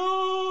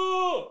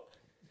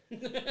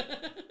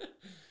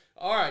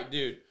 All right,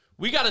 dude.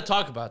 We got to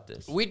talk about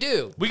this. We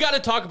do. We got to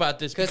talk about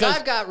this Because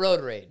I've got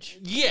road rage.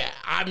 Yeah,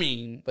 I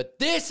mean. But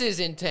this is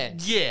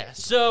intense. Yeah,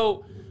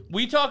 so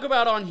we talk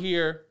about on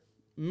here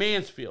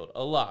Mansfield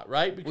a lot,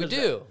 right? Because we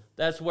do.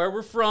 That's where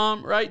we're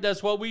from, right?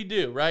 That's what we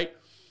do, right?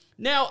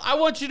 Now, I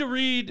want you to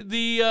read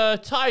the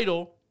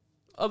title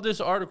of this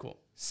article.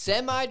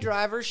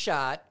 Semi-driver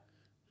shot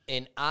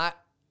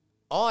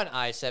on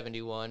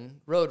I-71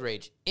 road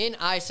rage. In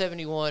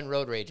I-71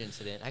 road rage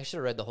incident. I should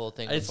have read the whole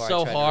thing before It's I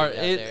so tried hard.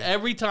 to read it out there.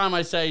 Every time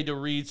I say to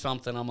read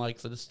something, I'm like,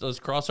 let's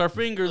cross our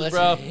fingers, Let's-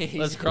 bro.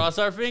 Let's cross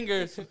our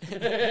fingers.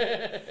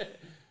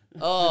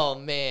 Oh,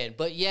 man.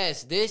 But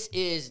yes, this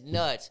is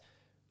nuts.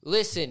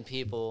 Listen,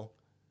 people.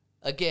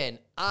 Again,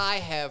 I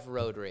have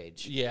road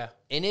rage. Yeah.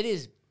 And it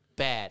is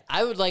bad.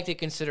 I would like to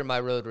consider my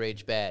road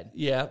rage bad.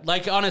 Yeah.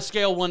 Like on a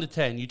scale 1 to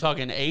 10, you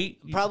talking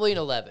 8? Probably an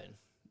 11.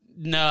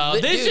 No,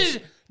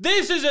 Dude,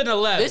 this is an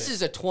 11. This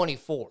is a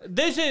 24.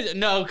 This is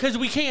no, because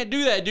we can't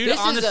do that, dude. This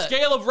On is the a-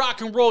 scale of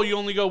rock and roll, you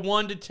only go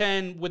 1 to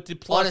 10 with the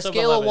plus On a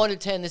scale of 11. 1 to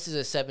 10, this is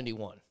a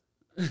 71.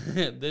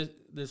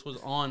 This was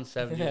on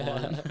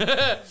 71.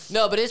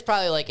 No, but it's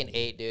probably like an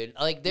 8, dude.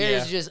 Like,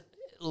 there's Yeah. just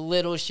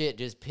little shit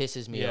just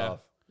pisses me Yeah.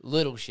 off.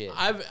 Little shit.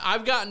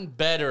 I've gotten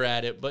better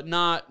at it, but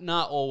not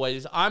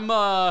always. I'm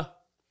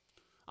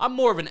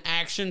more of an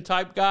action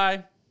type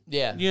guy,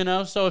 yeah. you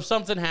know. So if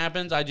something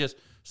happens, I just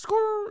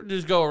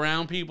go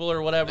around people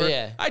or whatever.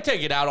 Yeah. I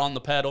take it out on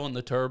the pedal and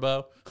the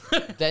turbo.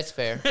 That's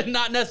fair.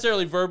 Not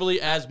necessarily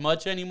verbally as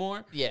much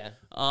anymore. Yeah.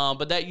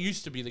 But that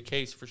used to be the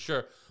case for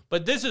sure.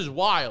 But this is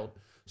wild.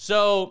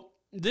 So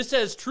this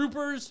says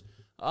troopers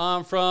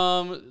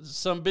from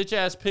some bitch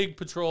ass pig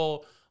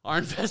patrol are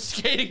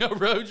investigating a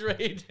road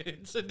rage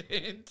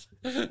incident,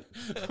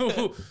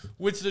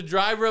 which the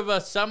driver of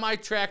a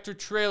semi-tractor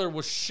trailer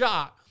was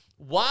shot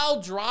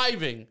while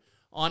driving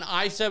on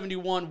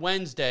I-71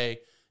 Wednesday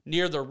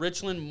near the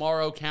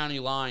Richland-Morrow County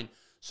line.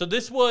 So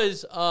this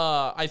was,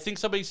 I think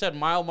somebody said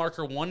mile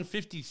marker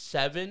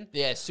 157.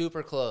 Yeah,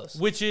 super close.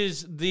 Which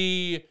is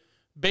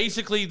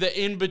basically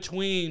the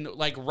in-between,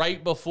 like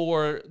right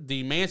before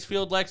the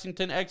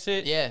Mansfield-Lexington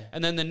exit. Yeah.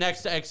 And then the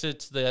next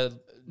exit's the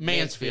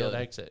Mansfield Mansfield.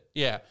 exit.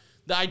 Yeah.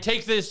 I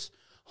take this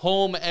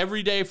home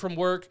every day from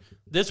work.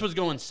 This was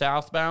going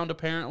southbound,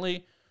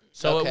 apparently.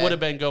 So it Okay. would have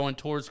been going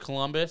towards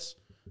Columbus.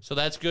 So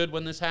that's good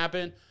when this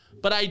happened.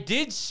 But I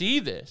did see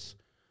this.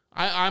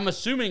 I'm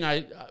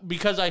assuming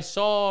because I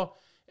saw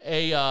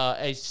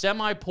a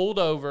semi pulled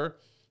over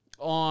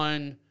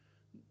on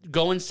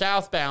going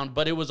southbound,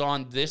 but it was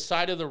on this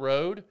side of the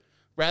road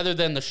rather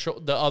than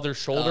the other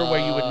shoulder where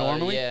you would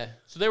normally. yeah.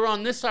 So they were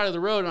on this side of the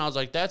road, and I was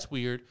like, that's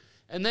weird.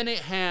 And then it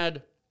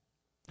had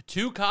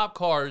 2 cop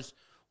cars,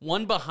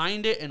 one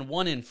behind it and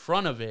one in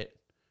front of it,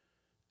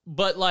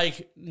 but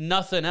like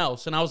nothing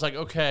else. And I was like,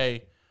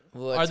 okay,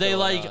 What's going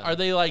on? are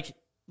they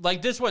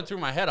like this went through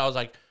my head. I was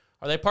like,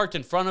 are they parked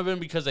in front of him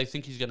because they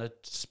think he's going to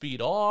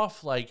speed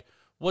off? Like,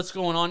 what's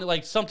going on?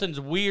 Like, something's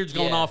weird's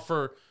going Yeah. off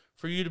for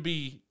you to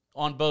be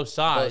on both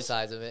sides. Both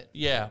sides of it.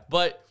 Yeah,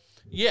 but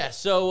yeah,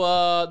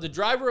 so the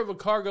driver of a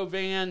cargo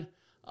van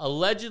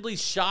allegedly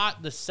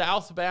shot the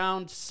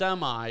southbound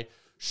semi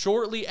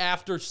shortly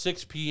after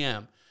 6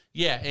 p.m.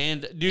 Yeah,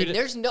 and dude, And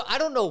there's no, I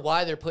don't know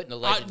why they're putting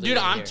allegedly. dude,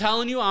 in I'm here.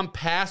 telling you, I'm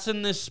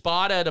passing this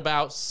spot at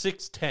about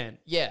 6:10.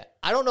 Yeah,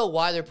 I don't know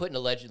why they're putting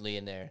allegedly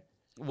in there.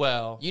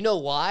 Well, You know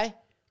why?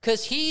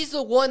 Because he's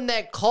the one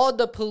that called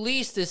the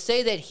police to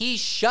say that he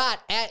shot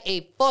at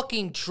a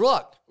fucking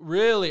truck.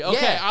 really?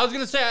 Okay, Yeah. I was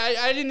gonna say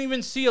I didn't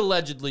even see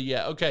allegedly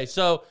yet. Okay,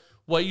 so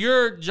what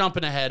you're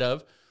jumping ahead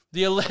of?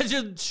 The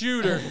alleged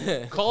shooter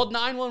called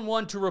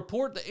 911 to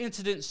report the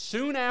incident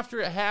soon after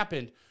it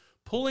happened,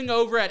 pulling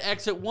over at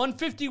exit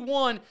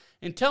 151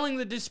 and telling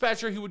the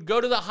dispatcher he would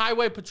go to the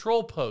highway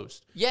patrol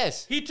post.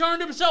 Yes. He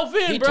turned himself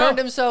in, He bro. turned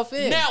himself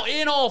in. Now,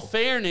 in all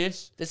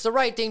fairness, It's the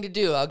right thing to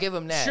do. I'll give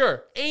him that.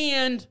 sure,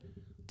 and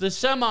the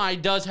semi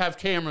does have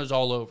cameras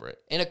all over it.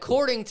 And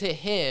according to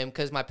him,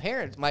 because my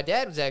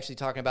dad was actually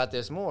talking about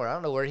this more. I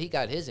don't know where he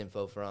got his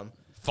info from.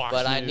 Fox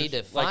But I News, need to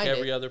like find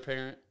every it. other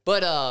parent.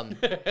 But,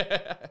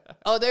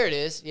 oh, there it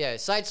is. Yeah,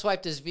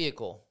 sideswiped his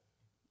vehicle.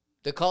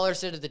 The caller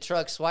said that the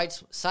truck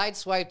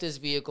sideswiped his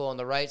vehicle on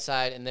the right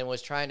side and then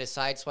was trying to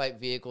sideswipe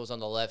vehicles on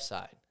the left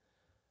side.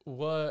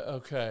 What?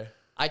 Okay.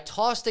 I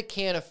tossed a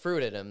can of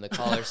fruit at him, the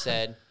caller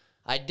said.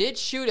 I did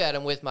shoot at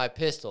him with my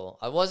pistol.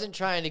 I wasn't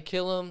trying to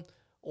kill him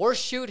or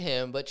shoot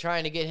him, but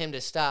trying to get him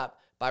to stop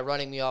by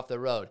running me off the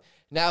road.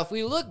 Now, if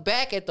we look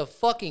back at the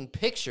fucking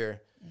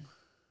picture,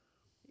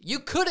 you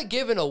could have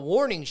given a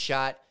warning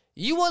shot.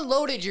 You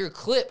unloaded your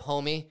clip,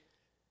 homie.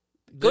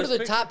 Go to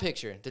the top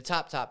picture, the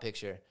top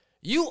picture.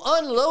 You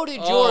unloaded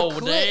your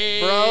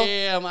clip, bro.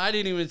 Damn, I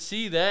didn't even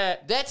see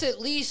that. That's at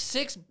least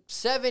 6,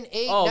 7,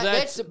 8. Oh,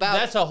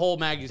 that's a whole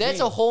magazine. That's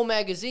a whole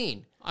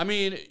magazine. I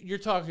mean, you're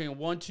talking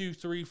 1, 2,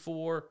 3,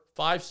 4,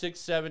 5, 6,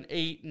 7,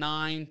 8,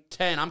 9,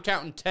 10. I'm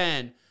counting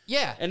 10.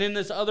 Yeah. And in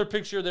this other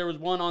picture, there was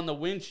one on the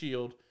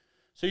windshield.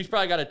 So he's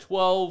probably got a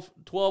 12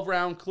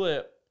 round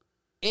clip.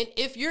 And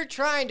if you're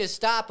trying to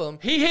stop him,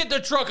 he hit the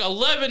truck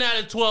 11 out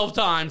of 12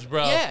 times,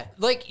 bro. Yeah,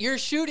 like you're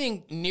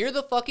shooting near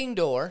the fucking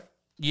door.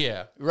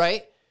 Yeah.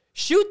 Right?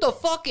 Shoot the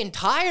fucking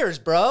tires,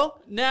 bro.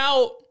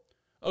 Now,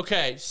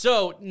 okay,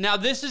 so now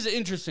this is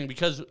interesting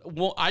because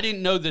I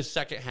didn't know this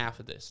second half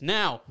of this.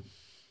 Now,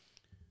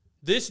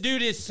 this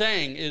dude is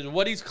saying, is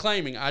what he's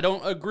claiming. I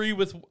don't agree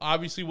with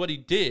obviously what he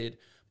did,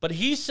 but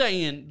he's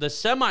saying the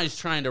semi's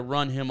trying to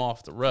run him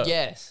off the road.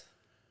 Yes.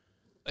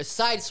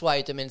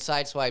 Sideswiped him and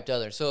sideswiped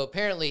others. So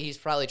apparently he's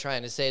probably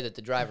trying to say that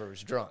the driver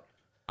was drunk.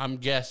 I'm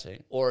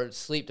guessing. Or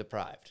sleep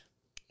deprived.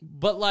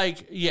 But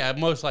like, yeah,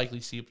 most likely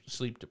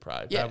sleep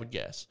deprived, I would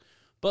guess.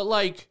 But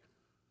like,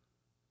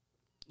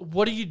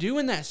 what do you do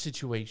in that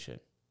situation?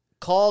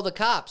 Call the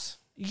cops.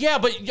 Yeah,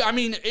 but I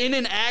mean,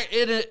 in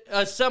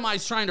a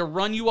semi's trying to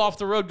run you off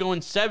the road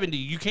going 70,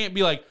 you can't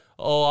be like,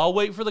 oh, I'll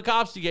wait for the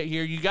cops to get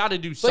here. You got to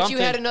do something. But you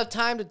had enough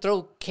time to throw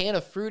a can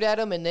of fruit at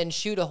him and then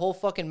shoot a whole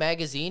fucking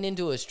magazine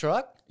into his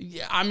truck?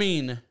 Yeah, I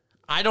mean,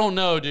 I don't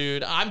know,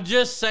 dude. I'm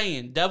just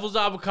saying, devil's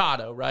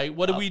avocado, right?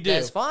 What do we do?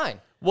 That's fine.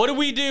 What do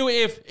we do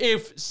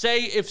if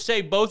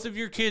say both of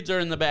your kids are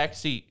in the back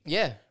seat?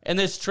 Yeah. And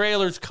this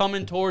trailer's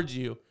coming towards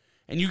you,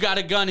 and you got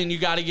a gun and you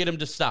got to get him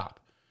to stop.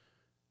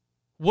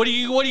 What are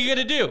you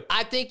gonna do?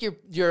 I think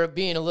you're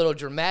being a little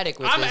dramatic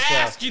with I'm this.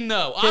 asking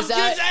though. I'm just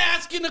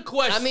asking the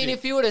question. I mean,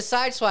 if you would have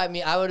sideswiped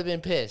me, I would have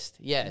been pissed.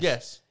 Yes.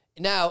 Yes.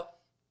 Now,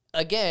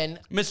 again,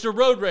 Mr.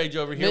 Road Rage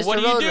over here. Mr. What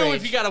do you Road do Rage.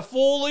 if you got a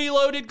fully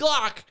loaded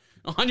Glock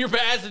on your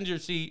passenger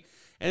seat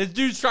and this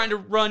dude's trying to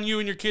run you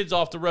and your kids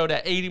off the road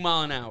at 80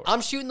 miles an hour?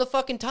 I'm shooting the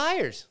fucking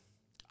tires.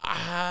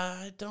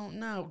 I don't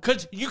know.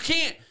 Because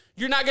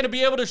you're not going to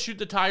be able to shoot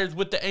the tires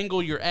with the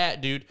angle you're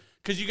at, dude.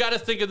 Because you got to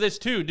think of this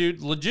too,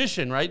 dude.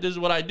 Logician, right? This is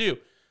what I do.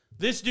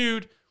 This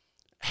dude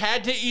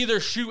had to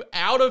either shoot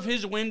out of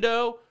his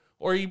window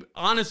or he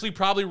honestly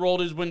probably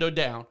rolled his window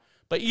down.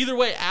 But either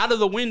way, out of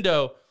the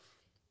window,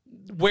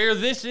 where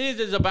this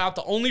is about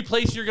the only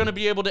place you're going to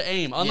be able to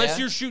aim. Unless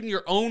you're shooting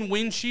your own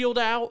windshield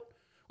out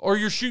or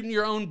you're shooting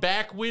your own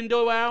back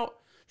window out,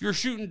 you're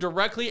shooting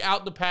directly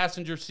out the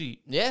passenger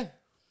seat. Yeah.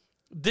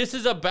 This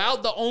is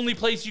about the only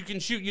place you can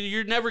shoot.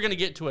 You're never going to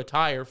get to a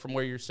tire from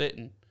where you're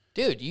sitting.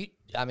 Dude,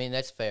 I mean,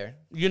 that's fair.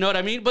 You know what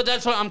I mean? But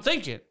that's what I'm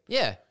thinking.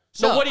 Yeah.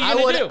 So what are you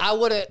going to do?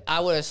 I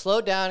would have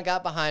slowed down,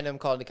 got behind him,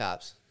 called the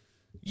cops.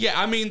 Yeah,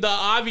 I mean, the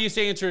obvious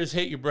answer is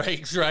hit your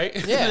brakes, right?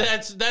 Yeah.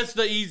 That's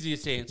the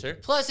easiest answer.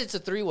 Plus, it's a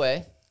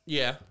 3-way.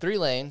 Yeah. 3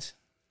 lanes.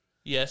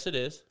 Yes, it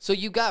is. So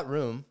you got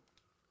room.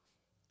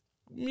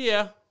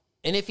 Yeah.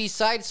 And if he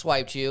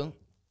sideswiped you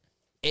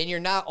and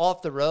you're not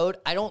off the road,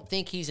 I don't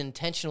think he's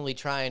intentionally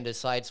trying to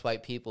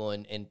sideswipe people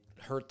and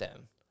hurt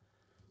them.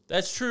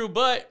 That's true,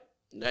 but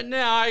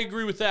now I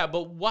agree with that.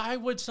 But why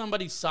would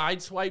somebody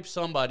sideswipe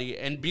somebody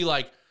and be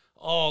like,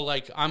 oh,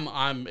 like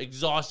I'm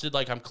exhausted,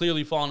 like I'm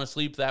clearly falling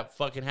asleep, that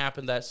fucking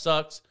happened, that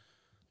sucks.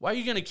 Why are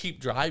you gonna keep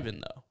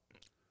driving though?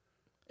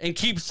 And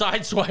keep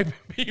sideswiping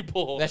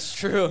people. That's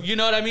true. You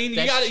know what I mean?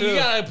 You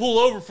gotta pull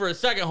over for a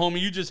second, homie.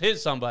 You just hit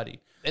somebody.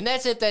 And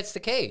that's if that's the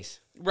case.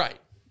 Right.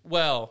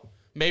 Well,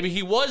 maybe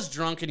he was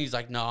drunk and he's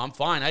like, no, I'm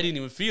fine. I didn't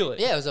even feel it.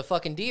 Yeah, it was a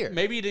fucking deer.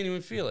 Maybe he didn't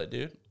even feel it,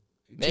 dude.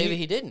 Maybe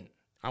he didn't.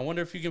 I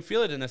wonder if you can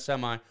feel it in a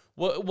semi.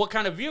 What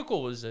kind of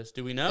vehicle was this?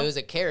 Do we know? It was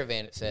a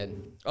caravan, it said.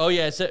 Oh,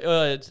 yeah.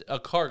 It's a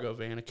cargo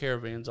van. A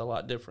caravan's a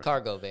lot different.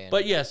 Cargo van.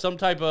 But, yeah, some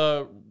type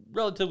of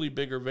relatively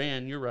bigger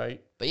van. You're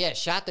right. But, yeah,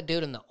 shot the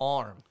dude in the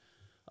arm.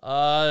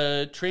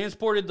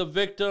 Transported the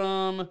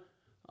victim.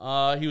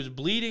 He was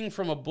bleeding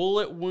from a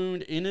bullet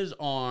wound in his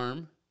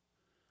arm.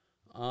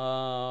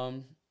 A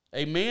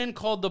man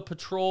called the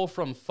patrol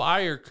from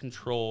fire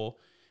control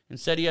and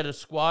said he had a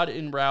squad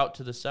en route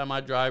to the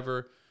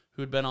semi-driver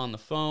who had been on the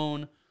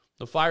phone.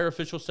 The fire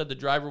official said the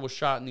driver was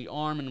shot in the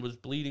arm and was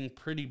bleeding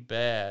pretty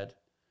bad.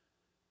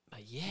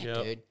 Yeah,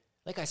 dude.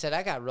 Like I said,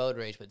 I got road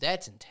rage, but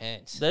that's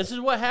intense. This is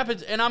what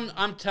happens, and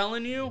I'm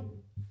telling you,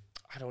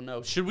 I don't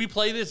know. Should we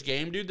play this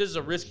game, dude? This is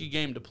a risky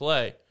game to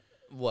play.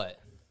 What?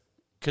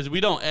 Because we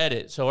don't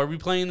edit. So are we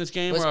playing this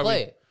game? Let's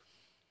play it.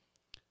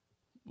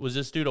 Was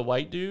this dude a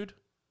white dude?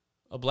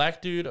 A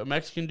black dude? A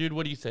Mexican dude?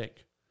 What do you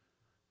think?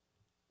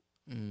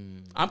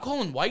 I'm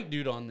calling white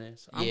dude on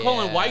this. I'm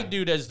calling white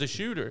dude as the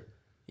shooter.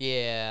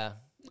 Yeah.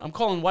 I'm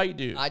calling white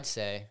dude. I'd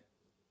say.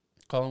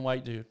 Calling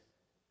white dude.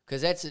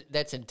 Because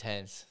that's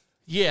intense.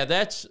 Yeah,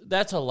 that's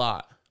a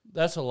lot.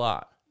 That's a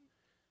lot.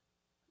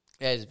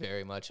 That is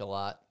very much a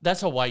lot.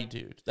 That's a white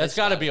dude. That's That's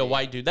got to gotta be a be.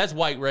 white dude. That's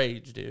white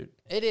rage, dude.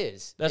 It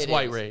is. That's It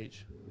white is.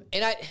 rage.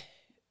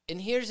 And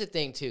here's the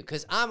thing too,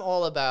 because I'm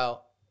all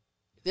about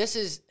this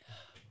is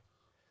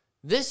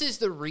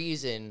the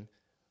reason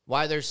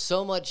why there's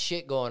so much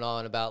shit going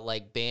on about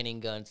like banning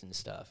guns and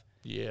stuff.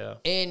 Yeah.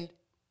 And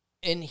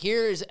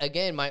here's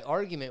again my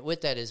argument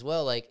with that as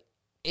well. Like,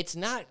 it's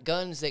not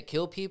guns that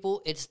kill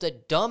people; it's the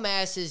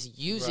dumbasses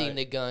using Right.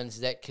 the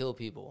guns that kill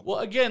people. Well,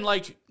 again,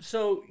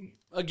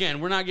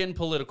 we're not getting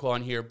political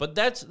on here, but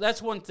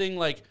that's one thing.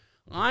 Like,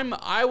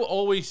 I will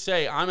always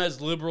say I'm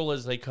as liberal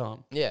as they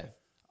come, Yeah,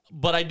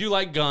 but I do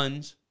like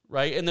guns,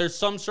 right? And there's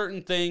some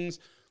certain things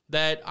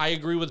that I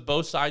agree with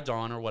both sides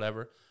on or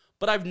whatever.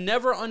 But I've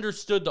never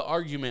understood the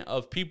argument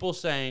of people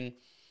saying,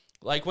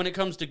 like, when it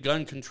comes to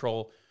gun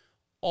control,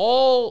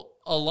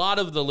 a lot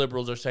of the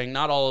liberals are saying,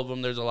 not all of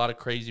them, there's a lot of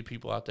crazy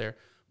people out there,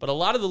 but a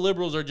lot of the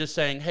liberals are just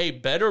saying, hey,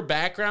 better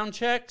background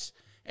checks,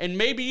 and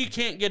maybe you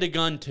can't get a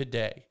gun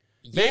today.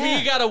 Maybe Yeah.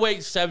 you got to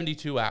wait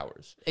 72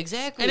 hours.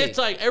 exactly. And it's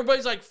like,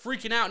 everybody's like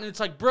freaking out, and it's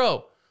like,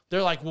 bro,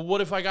 they're like, well,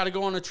 what if I got to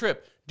go on a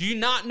trip? Do you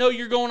not know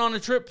you're going on a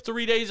trip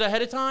 3 days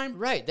ahead of time?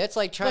 right. That's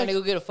like trying to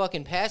go get a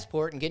fucking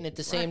passport and getting it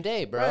the same Right,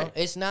 day, bro. right.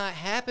 It's not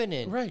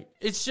happening. Right.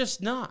 It's just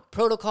not.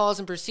 Protocols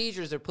and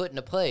procedures are put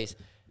into place.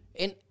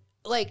 And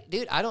like,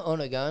 dude, I don't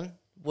own a gun.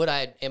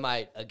 Am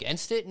I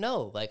against it?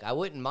 No. Like, I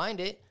wouldn't mind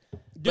it.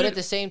 But Dude. at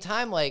the same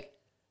time, like,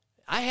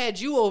 I had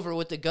you over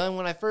with the gun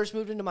when I first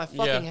moved into my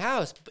fucking Yeah.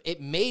 house.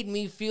 It made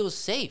me feel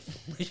safe.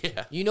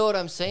 Yeah. You know what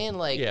I'm saying?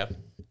 Like, Yeah.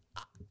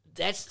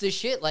 that's the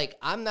shit. Like,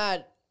 I'm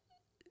not.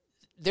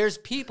 There's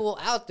people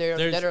out there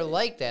There's- that are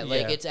like that.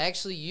 Like, yeah. it's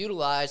actually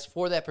utilized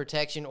for that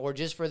protection or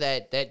just for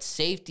that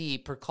safety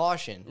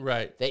precaution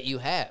Right. that you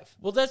have.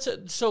 Well,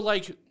 so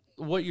like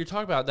what you're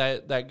talking about,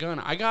 that gun.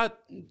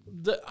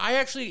 I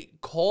actually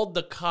called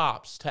the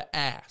cops to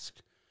ask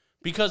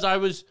because I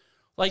was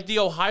like, the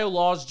Ohio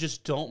laws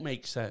just don't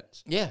make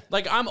sense. Yeah.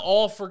 Like, I'm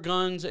all for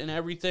guns and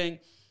everything.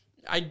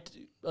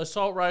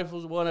 Assault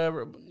rifles,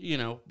 whatever,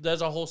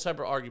 there's a whole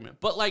separate argument.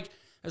 But like,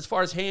 as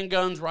far as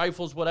handguns,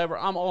 rifles, whatever,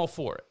 I'm all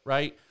for it,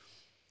 right?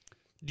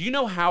 Do you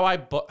know how I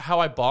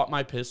bought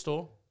my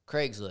pistol?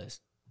 Craigslist.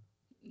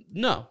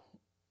 No.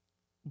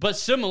 But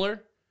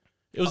similar.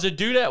 It was a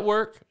dude at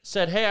work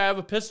said, hey, I have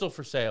a pistol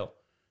for sale.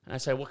 And I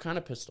said, what kind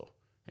of pistol?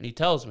 And he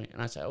tells me.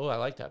 And I said, oh, I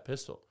like that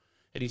pistol.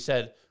 And he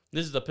said,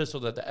 this is the pistol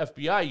that the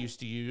FBI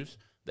used to use.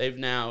 They've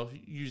now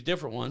used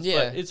different ones.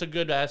 Yeah. But it's a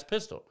good-ass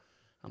pistol.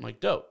 I'm like,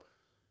 dope.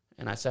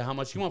 And I said, how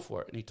much you want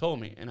for it? And he told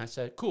me. And I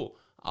said, cool.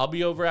 I'll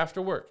be over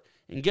after work.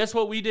 And guess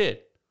what we did?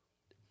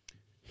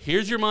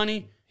 Here's your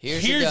money.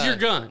 Here's Here's your your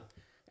gun.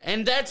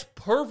 And that's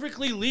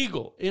perfectly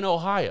legal in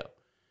Ohio.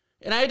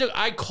 And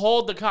I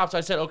called the cops.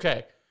 I said,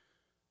 okay,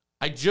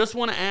 I just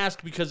want to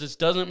ask because this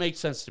doesn't make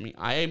sense to me.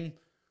 I am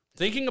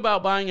thinking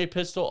about buying a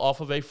pistol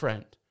off of a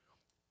friend.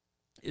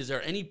 Is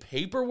there any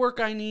paperwork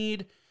I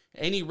need?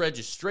 Any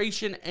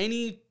registration?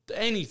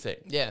 Anything?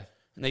 Yeah.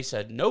 And they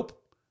said, nope.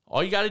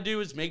 All you got to do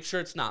is make sure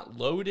it's not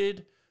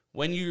loaded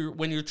when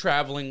you're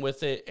traveling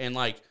with it, and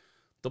like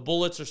the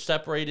bullets are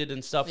separated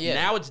and stuff. Yeah.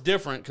 Now it's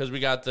different because we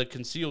got the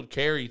concealed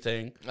carry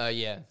thing.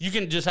 Yeah. You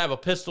can just have a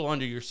pistol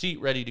under your seat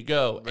ready to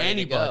go. Ready to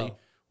Anybody, go.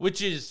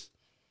 which is,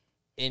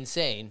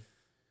 Insane.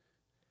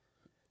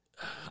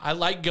 I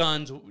like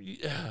guns.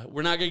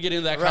 We're not gonna get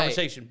into that Right.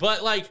 conversation,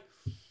 but like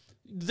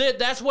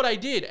that's what I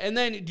did. And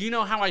then, do you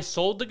know how I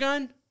sold the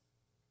gun?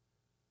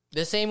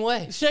 The same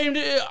way. Same.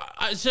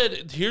 I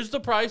said, here's the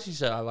price. He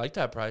said, I like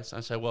that price. I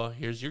said, well,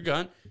 here's your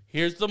gun.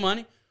 Here's the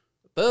money.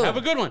 Boom. Have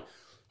a good one.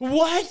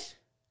 What?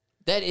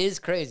 That is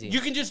crazy. You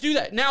can just do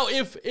that. Now,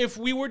 if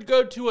we were to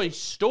go to a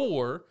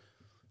store,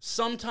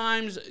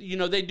 sometimes,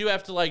 they do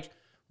have to like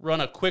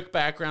run a quick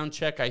background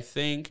check, I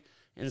think.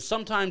 And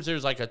sometimes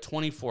there's like a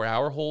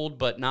 24-hour hold,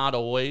 but not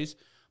always.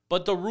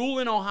 But the rule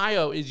in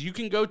Ohio is you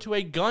can go to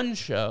a gun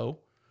show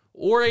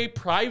or a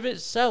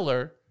private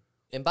seller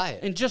and buy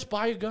it. and just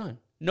buy a gun.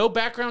 No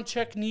background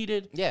check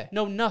needed. Yeah.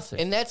 No nothing.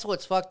 And that's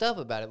what's fucked up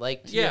about it.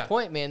 Like, to Yeah. your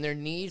point, man, there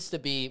needs to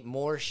be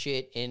more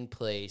shit in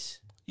place.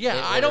 Yeah,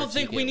 in I order don't to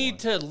think we get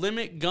need one. to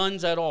limit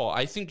guns at all.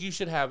 I think you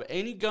should have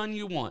any gun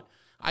you want.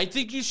 I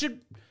think you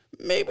should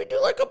maybe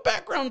do like a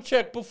background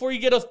check before you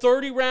get a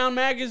 30-round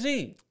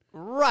magazine.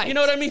 Right. You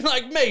know what I mean?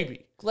 Like,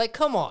 maybe. Like,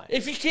 come on.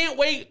 If you can't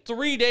wait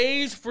 3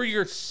 days for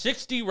your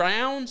 60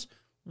 rounds,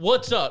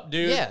 what's up,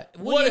 dude? Yeah.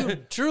 What do you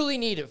truly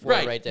need it for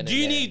right then Do and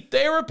you there? need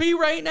therapy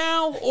right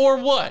now or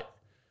what?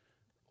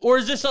 Or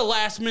is this a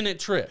last-minute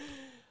trip?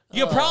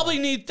 You probably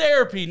need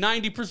therapy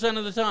 90%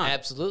 of the time.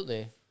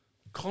 Absolutely.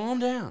 Calm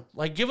down.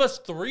 Like, give us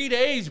 3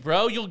 days,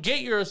 bro. You'll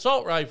get your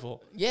assault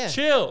rifle. Yeah.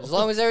 Chill. As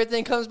long as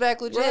everything comes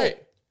back legit.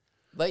 Right.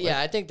 But yeah,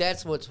 I think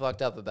that's what's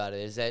fucked up about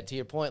it, is that, to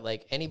your point,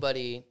 like,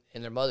 anybody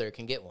and their mother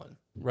can get one.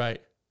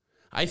 Right.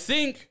 I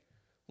think,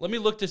 let me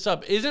look this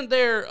up. Isn't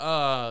there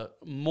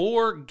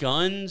more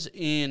guns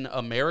in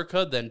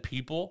America than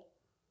people?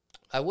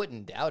 I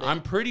wouldn't doubt it.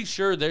 I'm pretty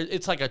sure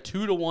it's like a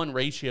 2-to-1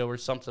 ratio or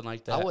something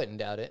like that. I wouldn't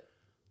doubt it.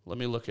 Let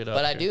me look it up.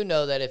 But I here. do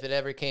know that if it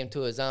ever came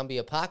to a zombie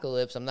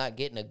apocalypse, I'm not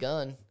getting a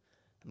gun.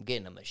 I'm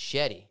getting a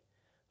machete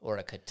or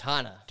a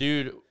katana.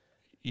 Dude,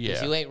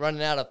 Because yeah. you ain't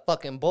running out of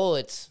fucking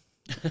bullets.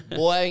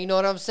 Boy, you know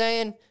what I'm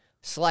saying?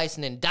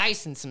 Slicing and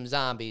dicing some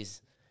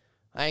zombies.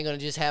 I ain't going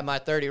to just have my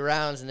 30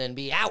 rounds and then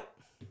be out.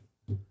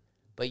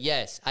 But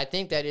yes, I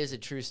think that is a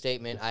true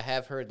statement. I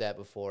have heard that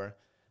before.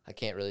 I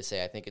can't really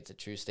say I think it's a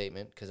true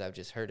statement because I've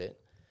just heard it.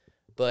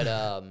 But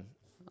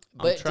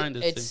but trying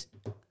to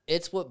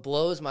it's what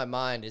blows my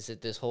mind is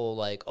that this whole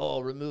like,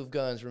 oh, remove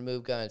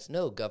guns.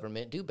 No,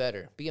 government, do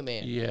better. Be a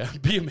man. Yeah,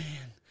 be a man.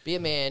 Be a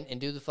man and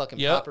do the fucking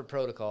Yep. proper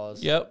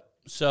protocols. Yep.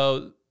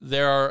 So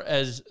there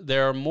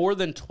are more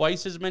than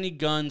twice as many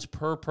guns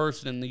per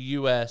person in the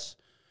U.S.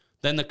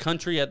 than the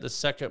country at the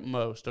second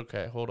most.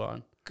 Okay, hold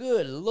on.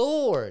 Good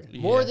Lord.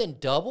 More Yeah. than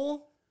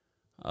double?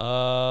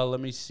 Let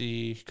me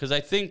see, because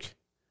I think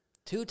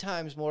 2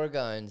 times more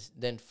guns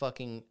than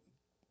fucking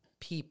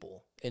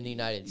people in the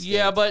United States.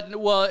 yeah, but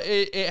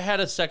it had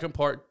a second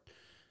part.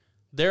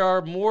 There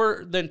are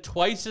more than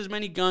twice as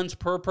many guns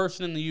per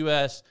person in the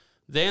U.S.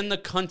 than the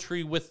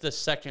country with the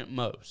second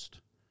most.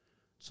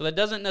 So that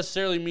doesn't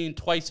necessarily mean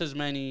twice as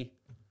many.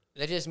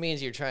 That just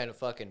means you're trying to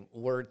fucking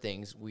word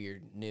things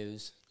weird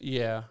news.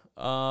 Yeah.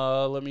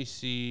 Let me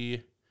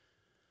see.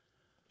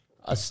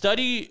 A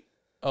study.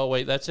 Oh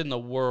wait, that's in the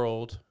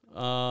world.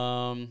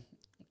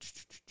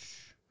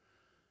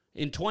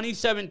 In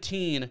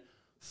 2017,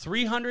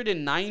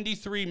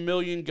 393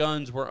 million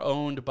guns were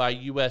owned by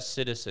U.S.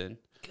 citizens.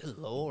 Good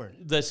Lord.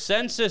 The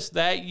census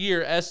that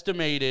year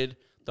estimated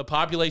the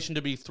population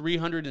to be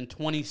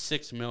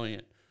 326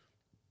 million.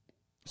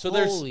 So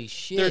Holy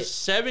shit. there's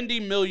 70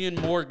 million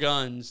more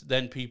guns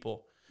than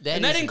people.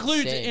 That That is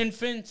includes insane.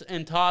 infants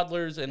and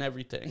toddlers and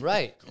everything.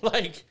 Right.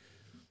 Like,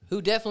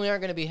 Who definitely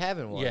aren't going to be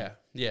having one.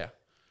 yeah.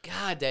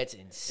 God, that's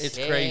insane. It's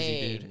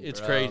crazy, dude. It's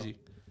bro. crazy.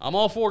 I'm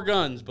all for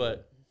guns,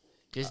 but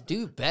Just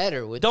do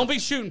better with don't be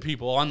shooting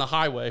people on the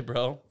highway,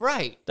 bro.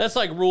 Right. That's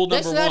like rule number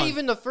That's one. not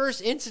even the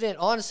first incident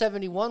on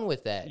 71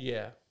 with that.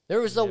 Yeah. There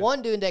was the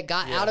one dude that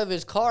got out of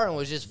his car and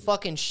was just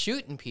fucking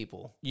shooting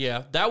people.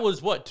 Yeah. That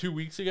was, 2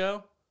 weeks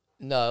ago?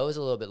 No, it was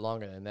a little bit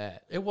longer than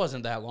that. It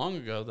wasn't that long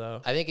ago,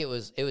 though. I think it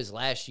was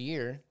last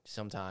year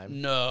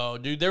sometime. No,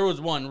 dude. There was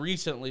one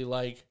recently,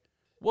 like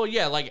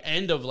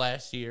end of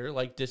last year,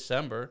 like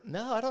December.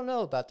 No, I don't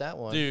know about that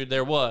one. Dude,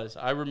 there was.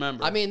 I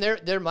remember. I mean,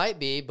 there might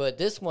be, but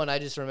this one I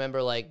just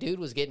remember like dude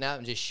was getting out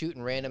and just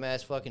shooting random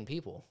ass fucking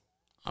people.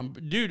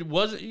 Somebody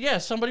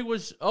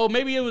was. Oh,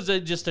 maybe it was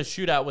just a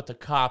shootout with the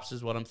cops,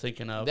 is what I'm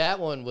thinking of. That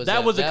one was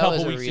That was a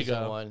couple weeks recent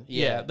ago. one.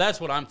 Yeah, that's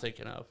what I'm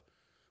thinking of.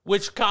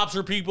 Which cops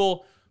are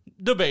people?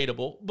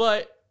 Debatable,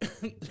 but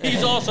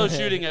he's also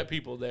shooting at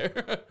people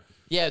there.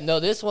 Yeah,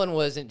 no, this one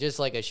wasn't just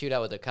like a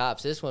shootout with the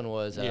cops. This one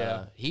was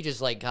Yeah. he just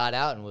like got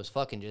out and was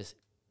fucking just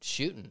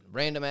shooting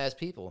random ass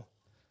people.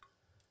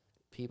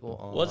 People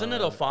on Wasn't it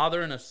a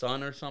father and a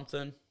son or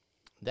something?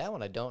 that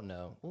one I don't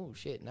know. Oh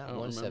shit, not don't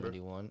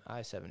 171,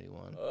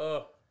 I-71.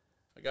 Oh,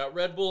 I got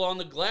Red Bull on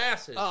the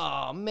glasses.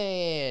 Oh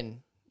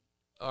man.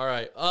 All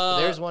right.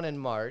 There's one in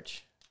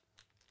March.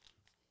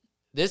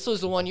 This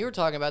was the one you were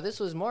talking about. This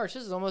was March.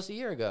 This is almost a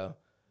year ago.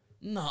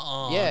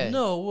 No. Yeah.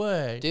 No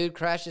way. Dude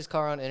crashed his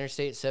car on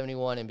Interstate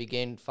 71 and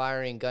began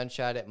firing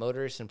gunshot at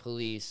motorists and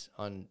police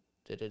on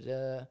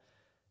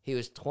He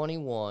was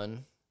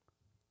 21.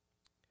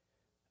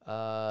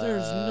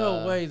 There's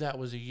no way that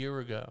was a year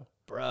ago.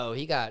 Bro,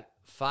 he got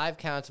 5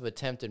 counts of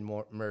attempted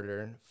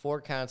murder,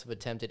 4 counts of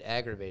attempted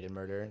aggravated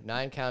murder,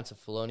 9 counts of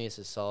felonious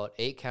assault,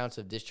 8 counts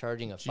of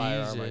discharging a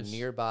firearm on a Jesus.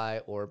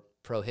 nearby or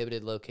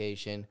prohibited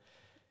location,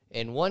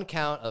 and 1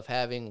 count of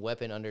having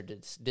weapon under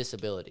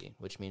disability,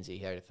 which means he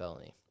had a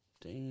felony.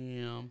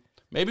 Damn.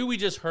 Maybe we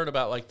just heard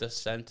about like the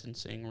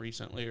sentencing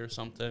recently or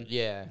something.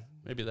 Yeah.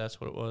 Maybe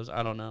that's what it was.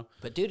 I don't know.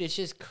 But dude, it's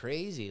just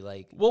crazy.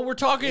 Like, Well, we're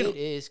talking. it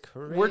is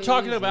crazy. We're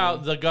talking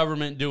about the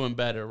government doing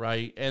better,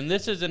 right? And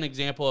this is an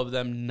example of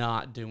them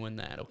not doing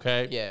that.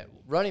 Okay. Yeah,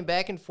 running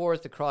back and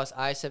forth across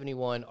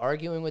I-71,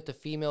 arguing with the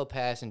female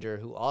passenger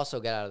who also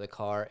got out of the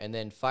car, and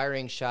then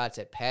firing shots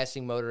at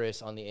passing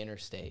motorists on the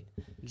interstate.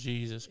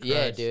 Jesus Christ.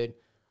 Yeah, dude.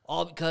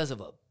 All because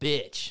of a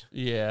bitch.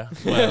 Yeah.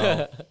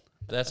 Well,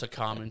 that's a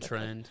common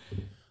trend.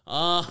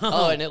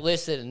 Oh, and it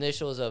listed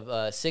initials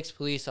of 6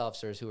 police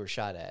officers who were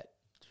shot at.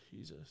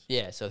 Jesus.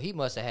 Yeah, so he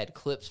must have had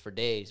clips for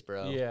days,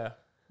 bro. Yeah.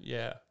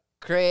 Yeah.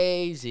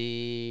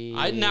 Crazy.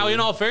 Now, in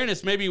all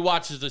fairness, maybe he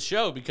watches the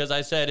show because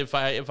I said if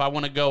I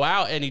want to go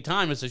out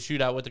anytime, it's a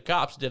shootout with the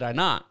cops. Did I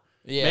not?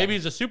 Yeah. Maybe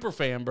he's a super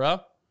fan, bro.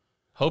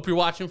 Hope you're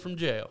watching from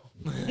jail.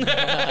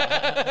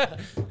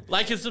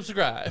 Like and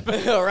subscribe.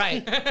 All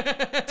right.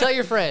 Tell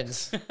your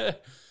friends.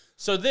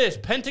 So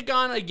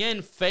Pentagon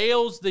again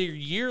fails their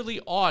yearly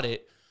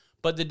audit,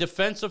 but the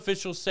defense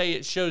officials say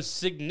it shows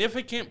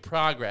significant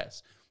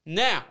progress.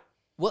 Now,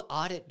 What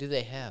audit do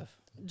they have?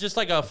 just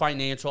like a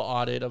financial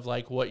audit of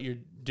like what you're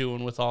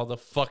doing with all the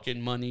fucking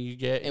money you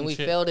get. And we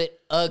shit. failed it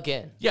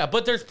again. Yeah,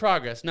 but there's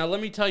progress. Now, let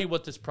me tell you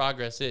what this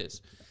progress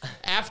is.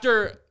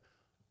 After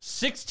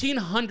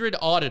 1,600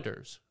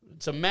 auditors,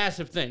 It's a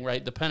massive thing,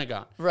 right? The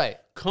Pentagon. Right.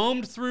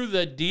 Combed through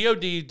the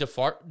DOD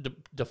Department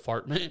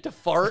Department of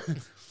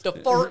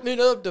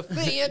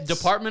Defense.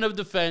 Department of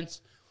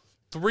Defense,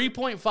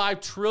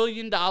 $3.5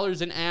 trillion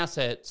in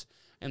assets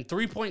and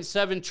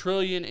 $3.7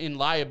 trillion in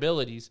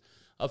liabilities.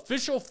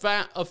 Officials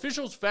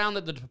found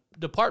that the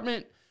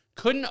department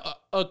couldn't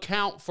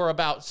account for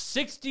about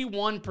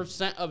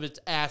 61% of its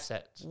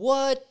assets.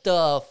 What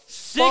the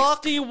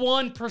fuck?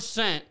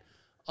 61%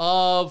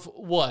 of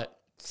what?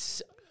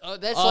 That's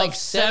Of like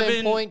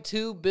seven-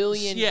 $7.2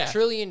 billion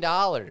trillion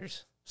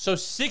dollars. So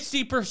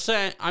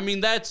 60%, I mean,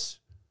 that's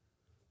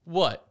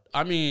what?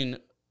 I mean,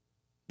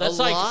 that's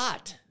a like,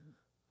 lot.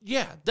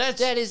 yeah,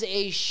 that is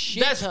a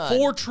shit that's ton.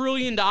 $4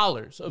 trillion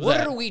of What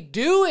that. are we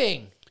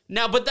doing?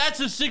 Now, but that's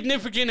a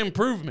significant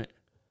improvement.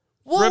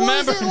 What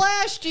Remember- was it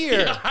last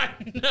year? I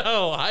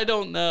know. I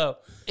don't know.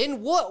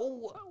 And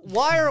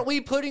why aren't we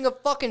putting a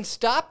fucking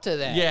stop to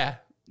that? Yeah,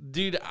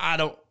 dude, I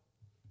don't.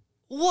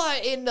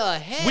 What in the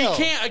hell? We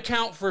can't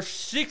account for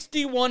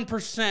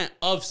 61%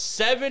 of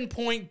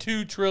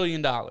 $7.2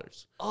 trillion.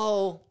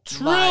 Oh,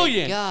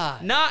 Trillion, my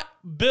God. not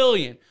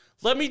billion.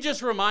 Let me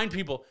just remind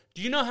people.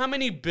 Do you know how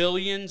many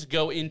billions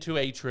go into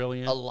a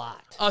trillion? A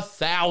lot.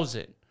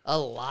 1,000. A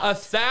lot.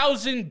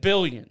 1,000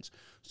 billions.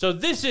 So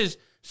this is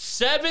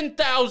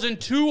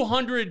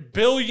 $7,200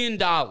 billion.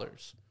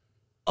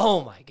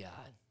 Oh, my God.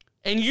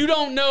 And you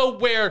don't know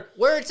where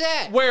Where it's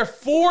at. where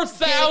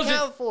 4,000 Can't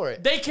account for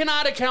it. They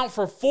cannot account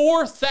for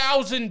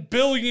 $4,000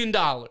 billion.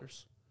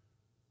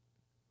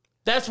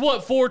 That's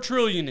what 4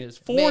 trillion is.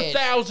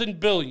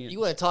 4,000 billion. You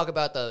want to talk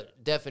about the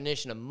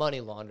definition of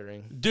money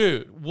laundering?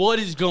 Dude, what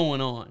is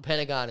going on?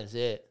 Pentagon is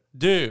it.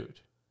 Dude.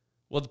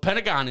 Well, the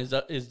Pentagon is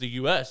the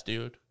US,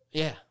 dude.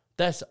 Yeah.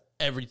 That's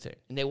everything.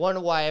 And they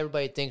wonder why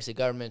everybody thinks the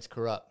government's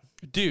corrupt.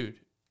 Dude.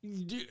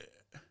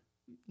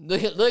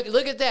 Look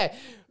at that.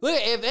 Look,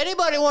 if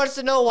anybody wants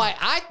to know why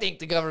I think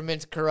the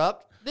government's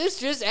corrupt, this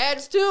just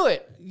adds to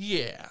it.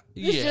 Yeah.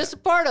 It's Yeah. just a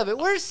part of it.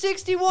 We're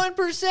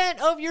 61%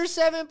 of your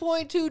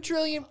 $7.2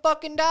 trillion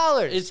fucking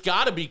dollars. It's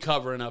got to be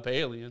covering up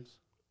aliens.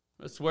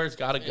 That's where it's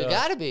got to go. It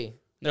gotta be.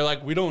 They're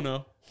like, we don't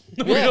know.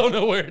 We Yeah. don't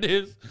know where it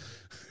is.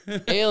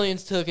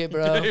 Aliens took it,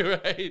 bro.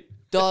 Right.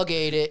 Dog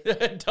ate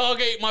it. Dog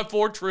ate my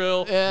 4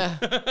 trill. Yeah.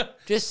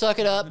 Just suck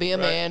it up. Be a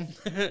man.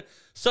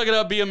 Suck it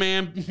up, be a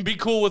man. Be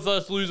cool with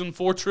us losing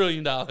 $4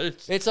 trillion.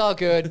 It's all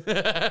good.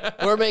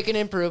 We're making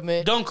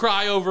improvement. Don't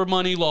cry over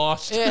money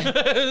lost. Yeah.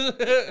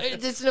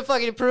 It's a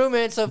fucking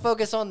improvement, so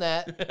focus on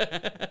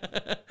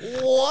that.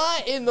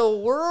 What in the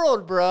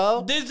world,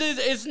 bro?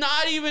 It's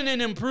not even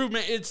an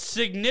improvement. It's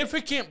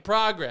significant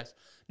progress.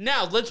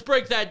 Now, let's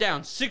break that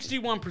down.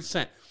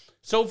 61%.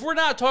 So if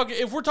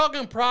we're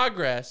talking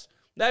progress,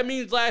 that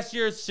means last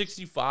year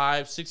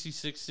 65,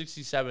 66,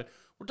 67.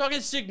 We're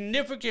talking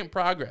significant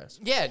progress.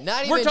 Yeah,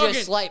 not even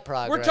just slight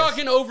progress. We're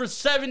talking over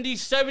 70,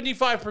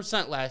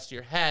 75% last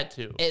year. Had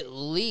to. At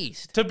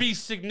least. To be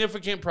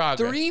significant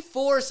progress.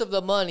 3/4 of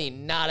the money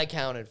not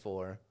accounted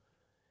for.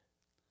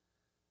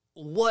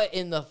 What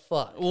in the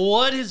fuck?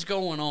 What is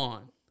going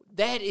on?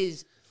 That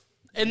is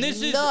And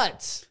this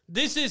nuts.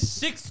 This is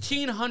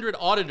 1,600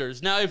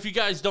 auditors. Now, if you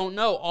guys don't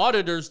know,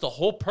 auditors, the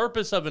whole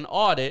purpose of an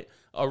audit,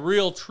 a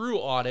real true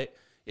audit,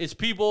 is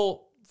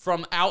people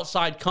from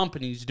outside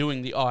companies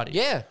doing the audit.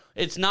 Yeah.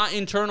 It's not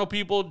internal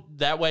people.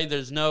 That way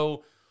there's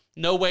no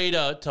way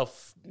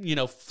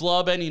to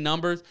flub any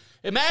numbers.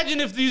 Imagine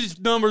if these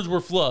numbers were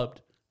flubbed.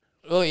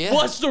 Oh, yeah.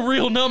 What's the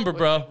real number,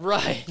 bro?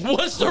 Right.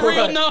 What's the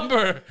real Right.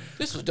 number?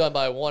 This was done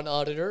by one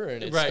auditor,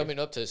 and it's Right. coming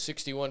up to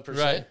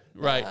 61%.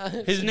 Right.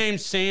 His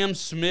name's Sam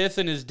Smith,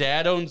 and his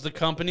dad owns the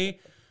company.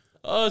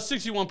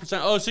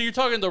 61%. Oh, so you're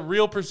talking the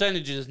real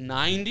percentage is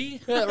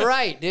 90?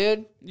 Right,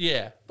 dude.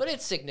 Yeah. But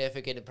it's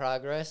significant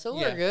progress, so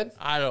Yeah. we're good.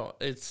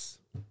 It's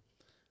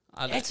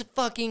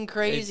fucking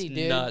crazy, it's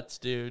dude. nuts,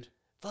 dude.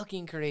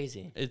 Fucking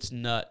crazy. It's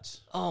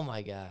nuts. Oh,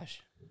 my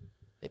gosh.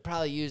 They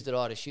probably used it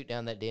all to shoot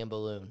down that damn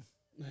balloon.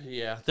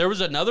 Yeah. There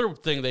was another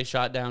thing they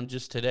shot down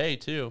just today,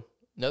 too.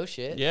 No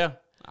shit. Yeah.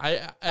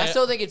 I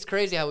still think it's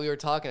crazy how we were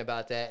talking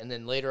about that, and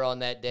then later on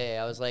that day,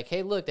 I was like,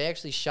 hey, look, they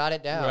actually shot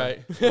it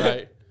down.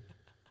 Right.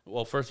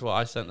 Well, first of all,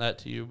 I sent that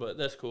to you, but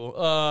that's cool.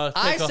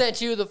 I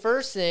sent you the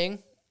first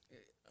thing.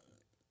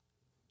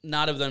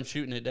 Not of them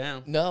shooting it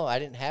down. No, I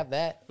didn't have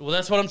that. Well,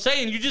 that's what I'm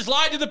saying. You just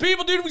lied to the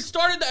people, dude. We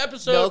started the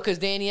episode. No, because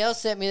Danielle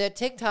sent me that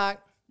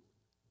TikTok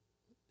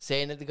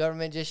saying that the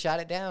government just shot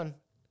it down.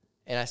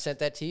 And I sent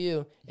that to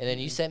you. And then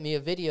you sent me a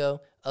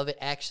video of it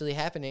actually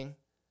happening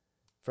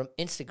from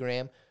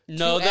Instagram.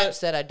 No, Two apps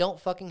that I don't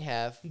fucking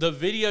have. The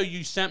video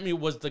you sent me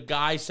was the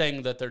guy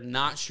saying that they're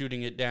not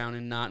shooting it down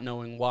and not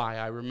knowing why.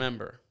 I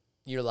remember.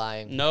 You're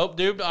lying. Nope,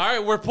 dude. All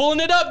right, we're pulling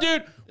it up,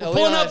 dude. We're No, we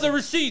pulling don't up have the to.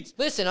 receipts.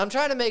 Listen, I'm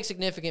trying to make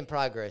significant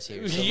progress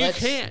here. So You let's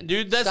can't,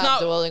 dude. That's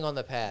stop not dwelling on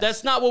the past.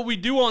 That's not what we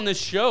do on this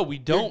show. We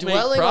You're don't make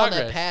dwelling on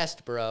progress. the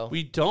past, bro.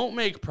 We don't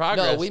make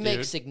progress. No, we make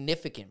dude.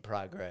 significant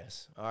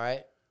progress. All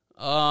right?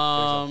 There's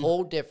a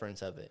whole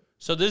difference of it.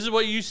 So this is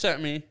what you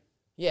sent me.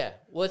 Yeah.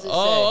 What's it say?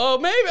 Oh,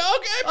 maybe.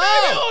 Okay,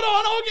 maybe. Hold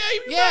on. Okay,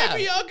 Yeah.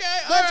 maybe. Okay.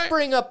 Let's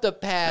bring up the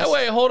past. Hey,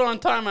 wait, hold on.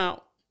 Time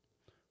out.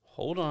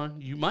 Hold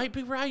on. You might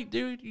be right,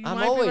 dude. You I'm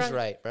might be always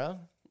right, bro.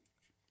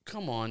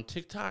 Come on,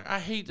 TikTok. I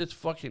hate this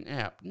fucking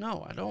app.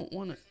 No, I don't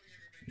want to.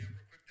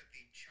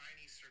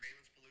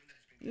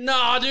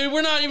 Nah, dude,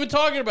 we're not even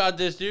talking about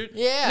this, dude.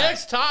 Yeah.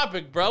 Next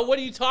topic, bro. What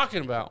are you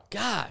talking about?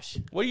 Gosh.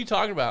 What are you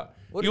talking about?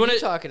 What are you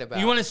talking about?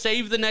 You want to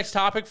save the next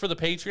topic for the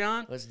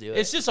Patreon? Let's do it.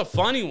 It's just a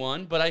funny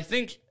one, but I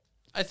think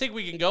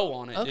we can go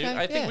on it, dude.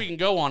 I think we can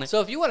go on it.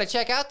 So if you want to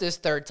check out this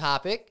third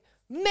topic,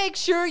 make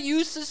sure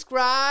you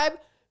subscribe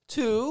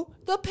to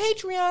the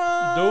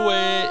Patreon. Do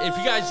it. If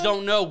you guys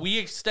don't know, we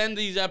extend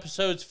these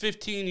episodes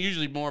 15,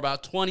 usually more,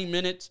 about 20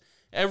 minutes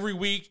every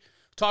week,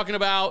 talking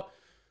about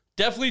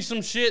definitely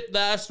some shit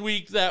last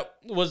week that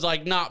was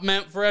like not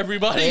meant for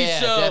everybody. Yeah,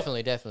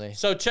 so, definitely.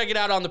 So check it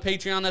out on the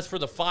Patreon. That's for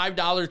the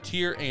 $5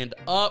 tier and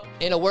up.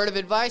 And a word of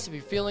advice, if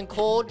you're feeling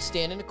cold,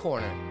 stand in the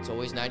corner. It's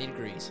always 90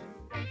 degrees.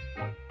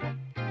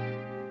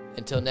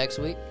 Until next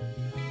week,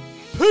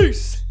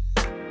 peace.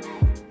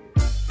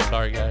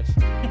 Sorry, guys.